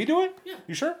 Oh, me do it? Yeah.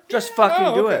 You sure? Just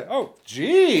fucking do okay. it. Oh,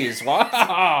 jeez. Wow.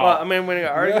 Well, I mean, when you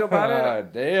argue about it,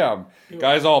 God damn.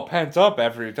 Guys all pent up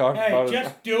after you talked Hey, about it.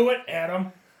 just do it,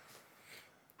 Adam.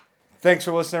 Thanks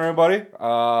for listening, everybody.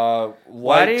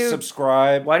 do you-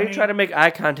 Subscribe. why do you try to make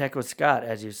eye contact with Scott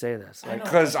as you say this? I Like,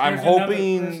 know, 'cause but I'm there's another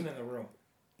hoping- person in the room.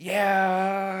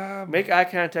 Yeah. make eye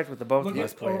contact with the both Look of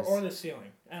us, at, please. or the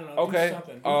ceiling. I don't know. Okay. Do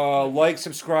something.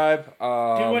 Subscribe.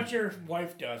 Do what your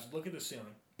wife does. Look at the ceiling.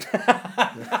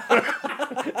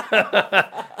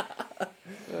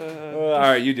 All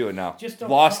right, you do it now. Just don't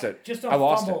lost it. Just don't I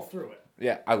lost fumble it. through it.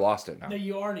 Yeah, I lost it now. No,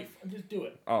 you already. Just do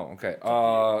it. Oh, okay.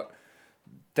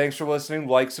 Thanks for listening.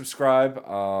 Like, subscribe.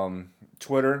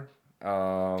 Twitter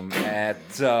at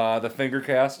the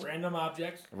Fingercast.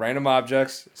 Random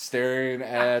objects. Staring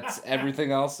at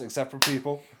everything else except for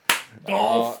people.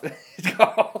 Golf.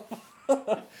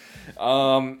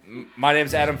 My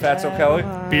name's Adam Fatso Kelly.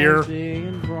 Beer.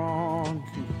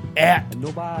 At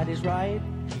Nobody's right.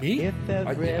 me. If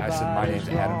I said my name's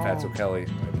Adam Fatso Kelly.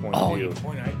 I pointed to you. You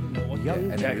point. I didn't know what.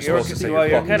 And then you're You're, supposed to say well,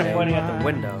 your you're fucking kind of name. pointing at the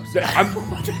window. So.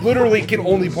 I'm literally can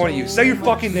only point at you. Say your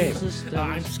fucking name.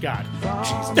 I'm Scott.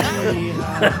 I'm done.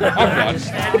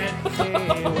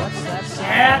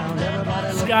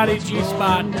 At Scotty G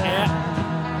Spot.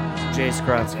 At Jay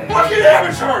Scrotsky. Fucking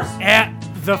amateurs! at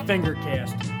the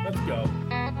Fingercast. Let's go.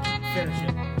 Finish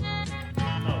it.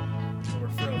 Oh, we're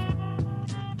frozen.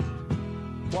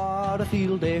 What a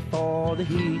field day for the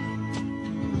heat.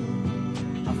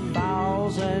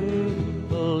 1,000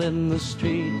 people in the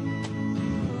street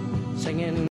singing.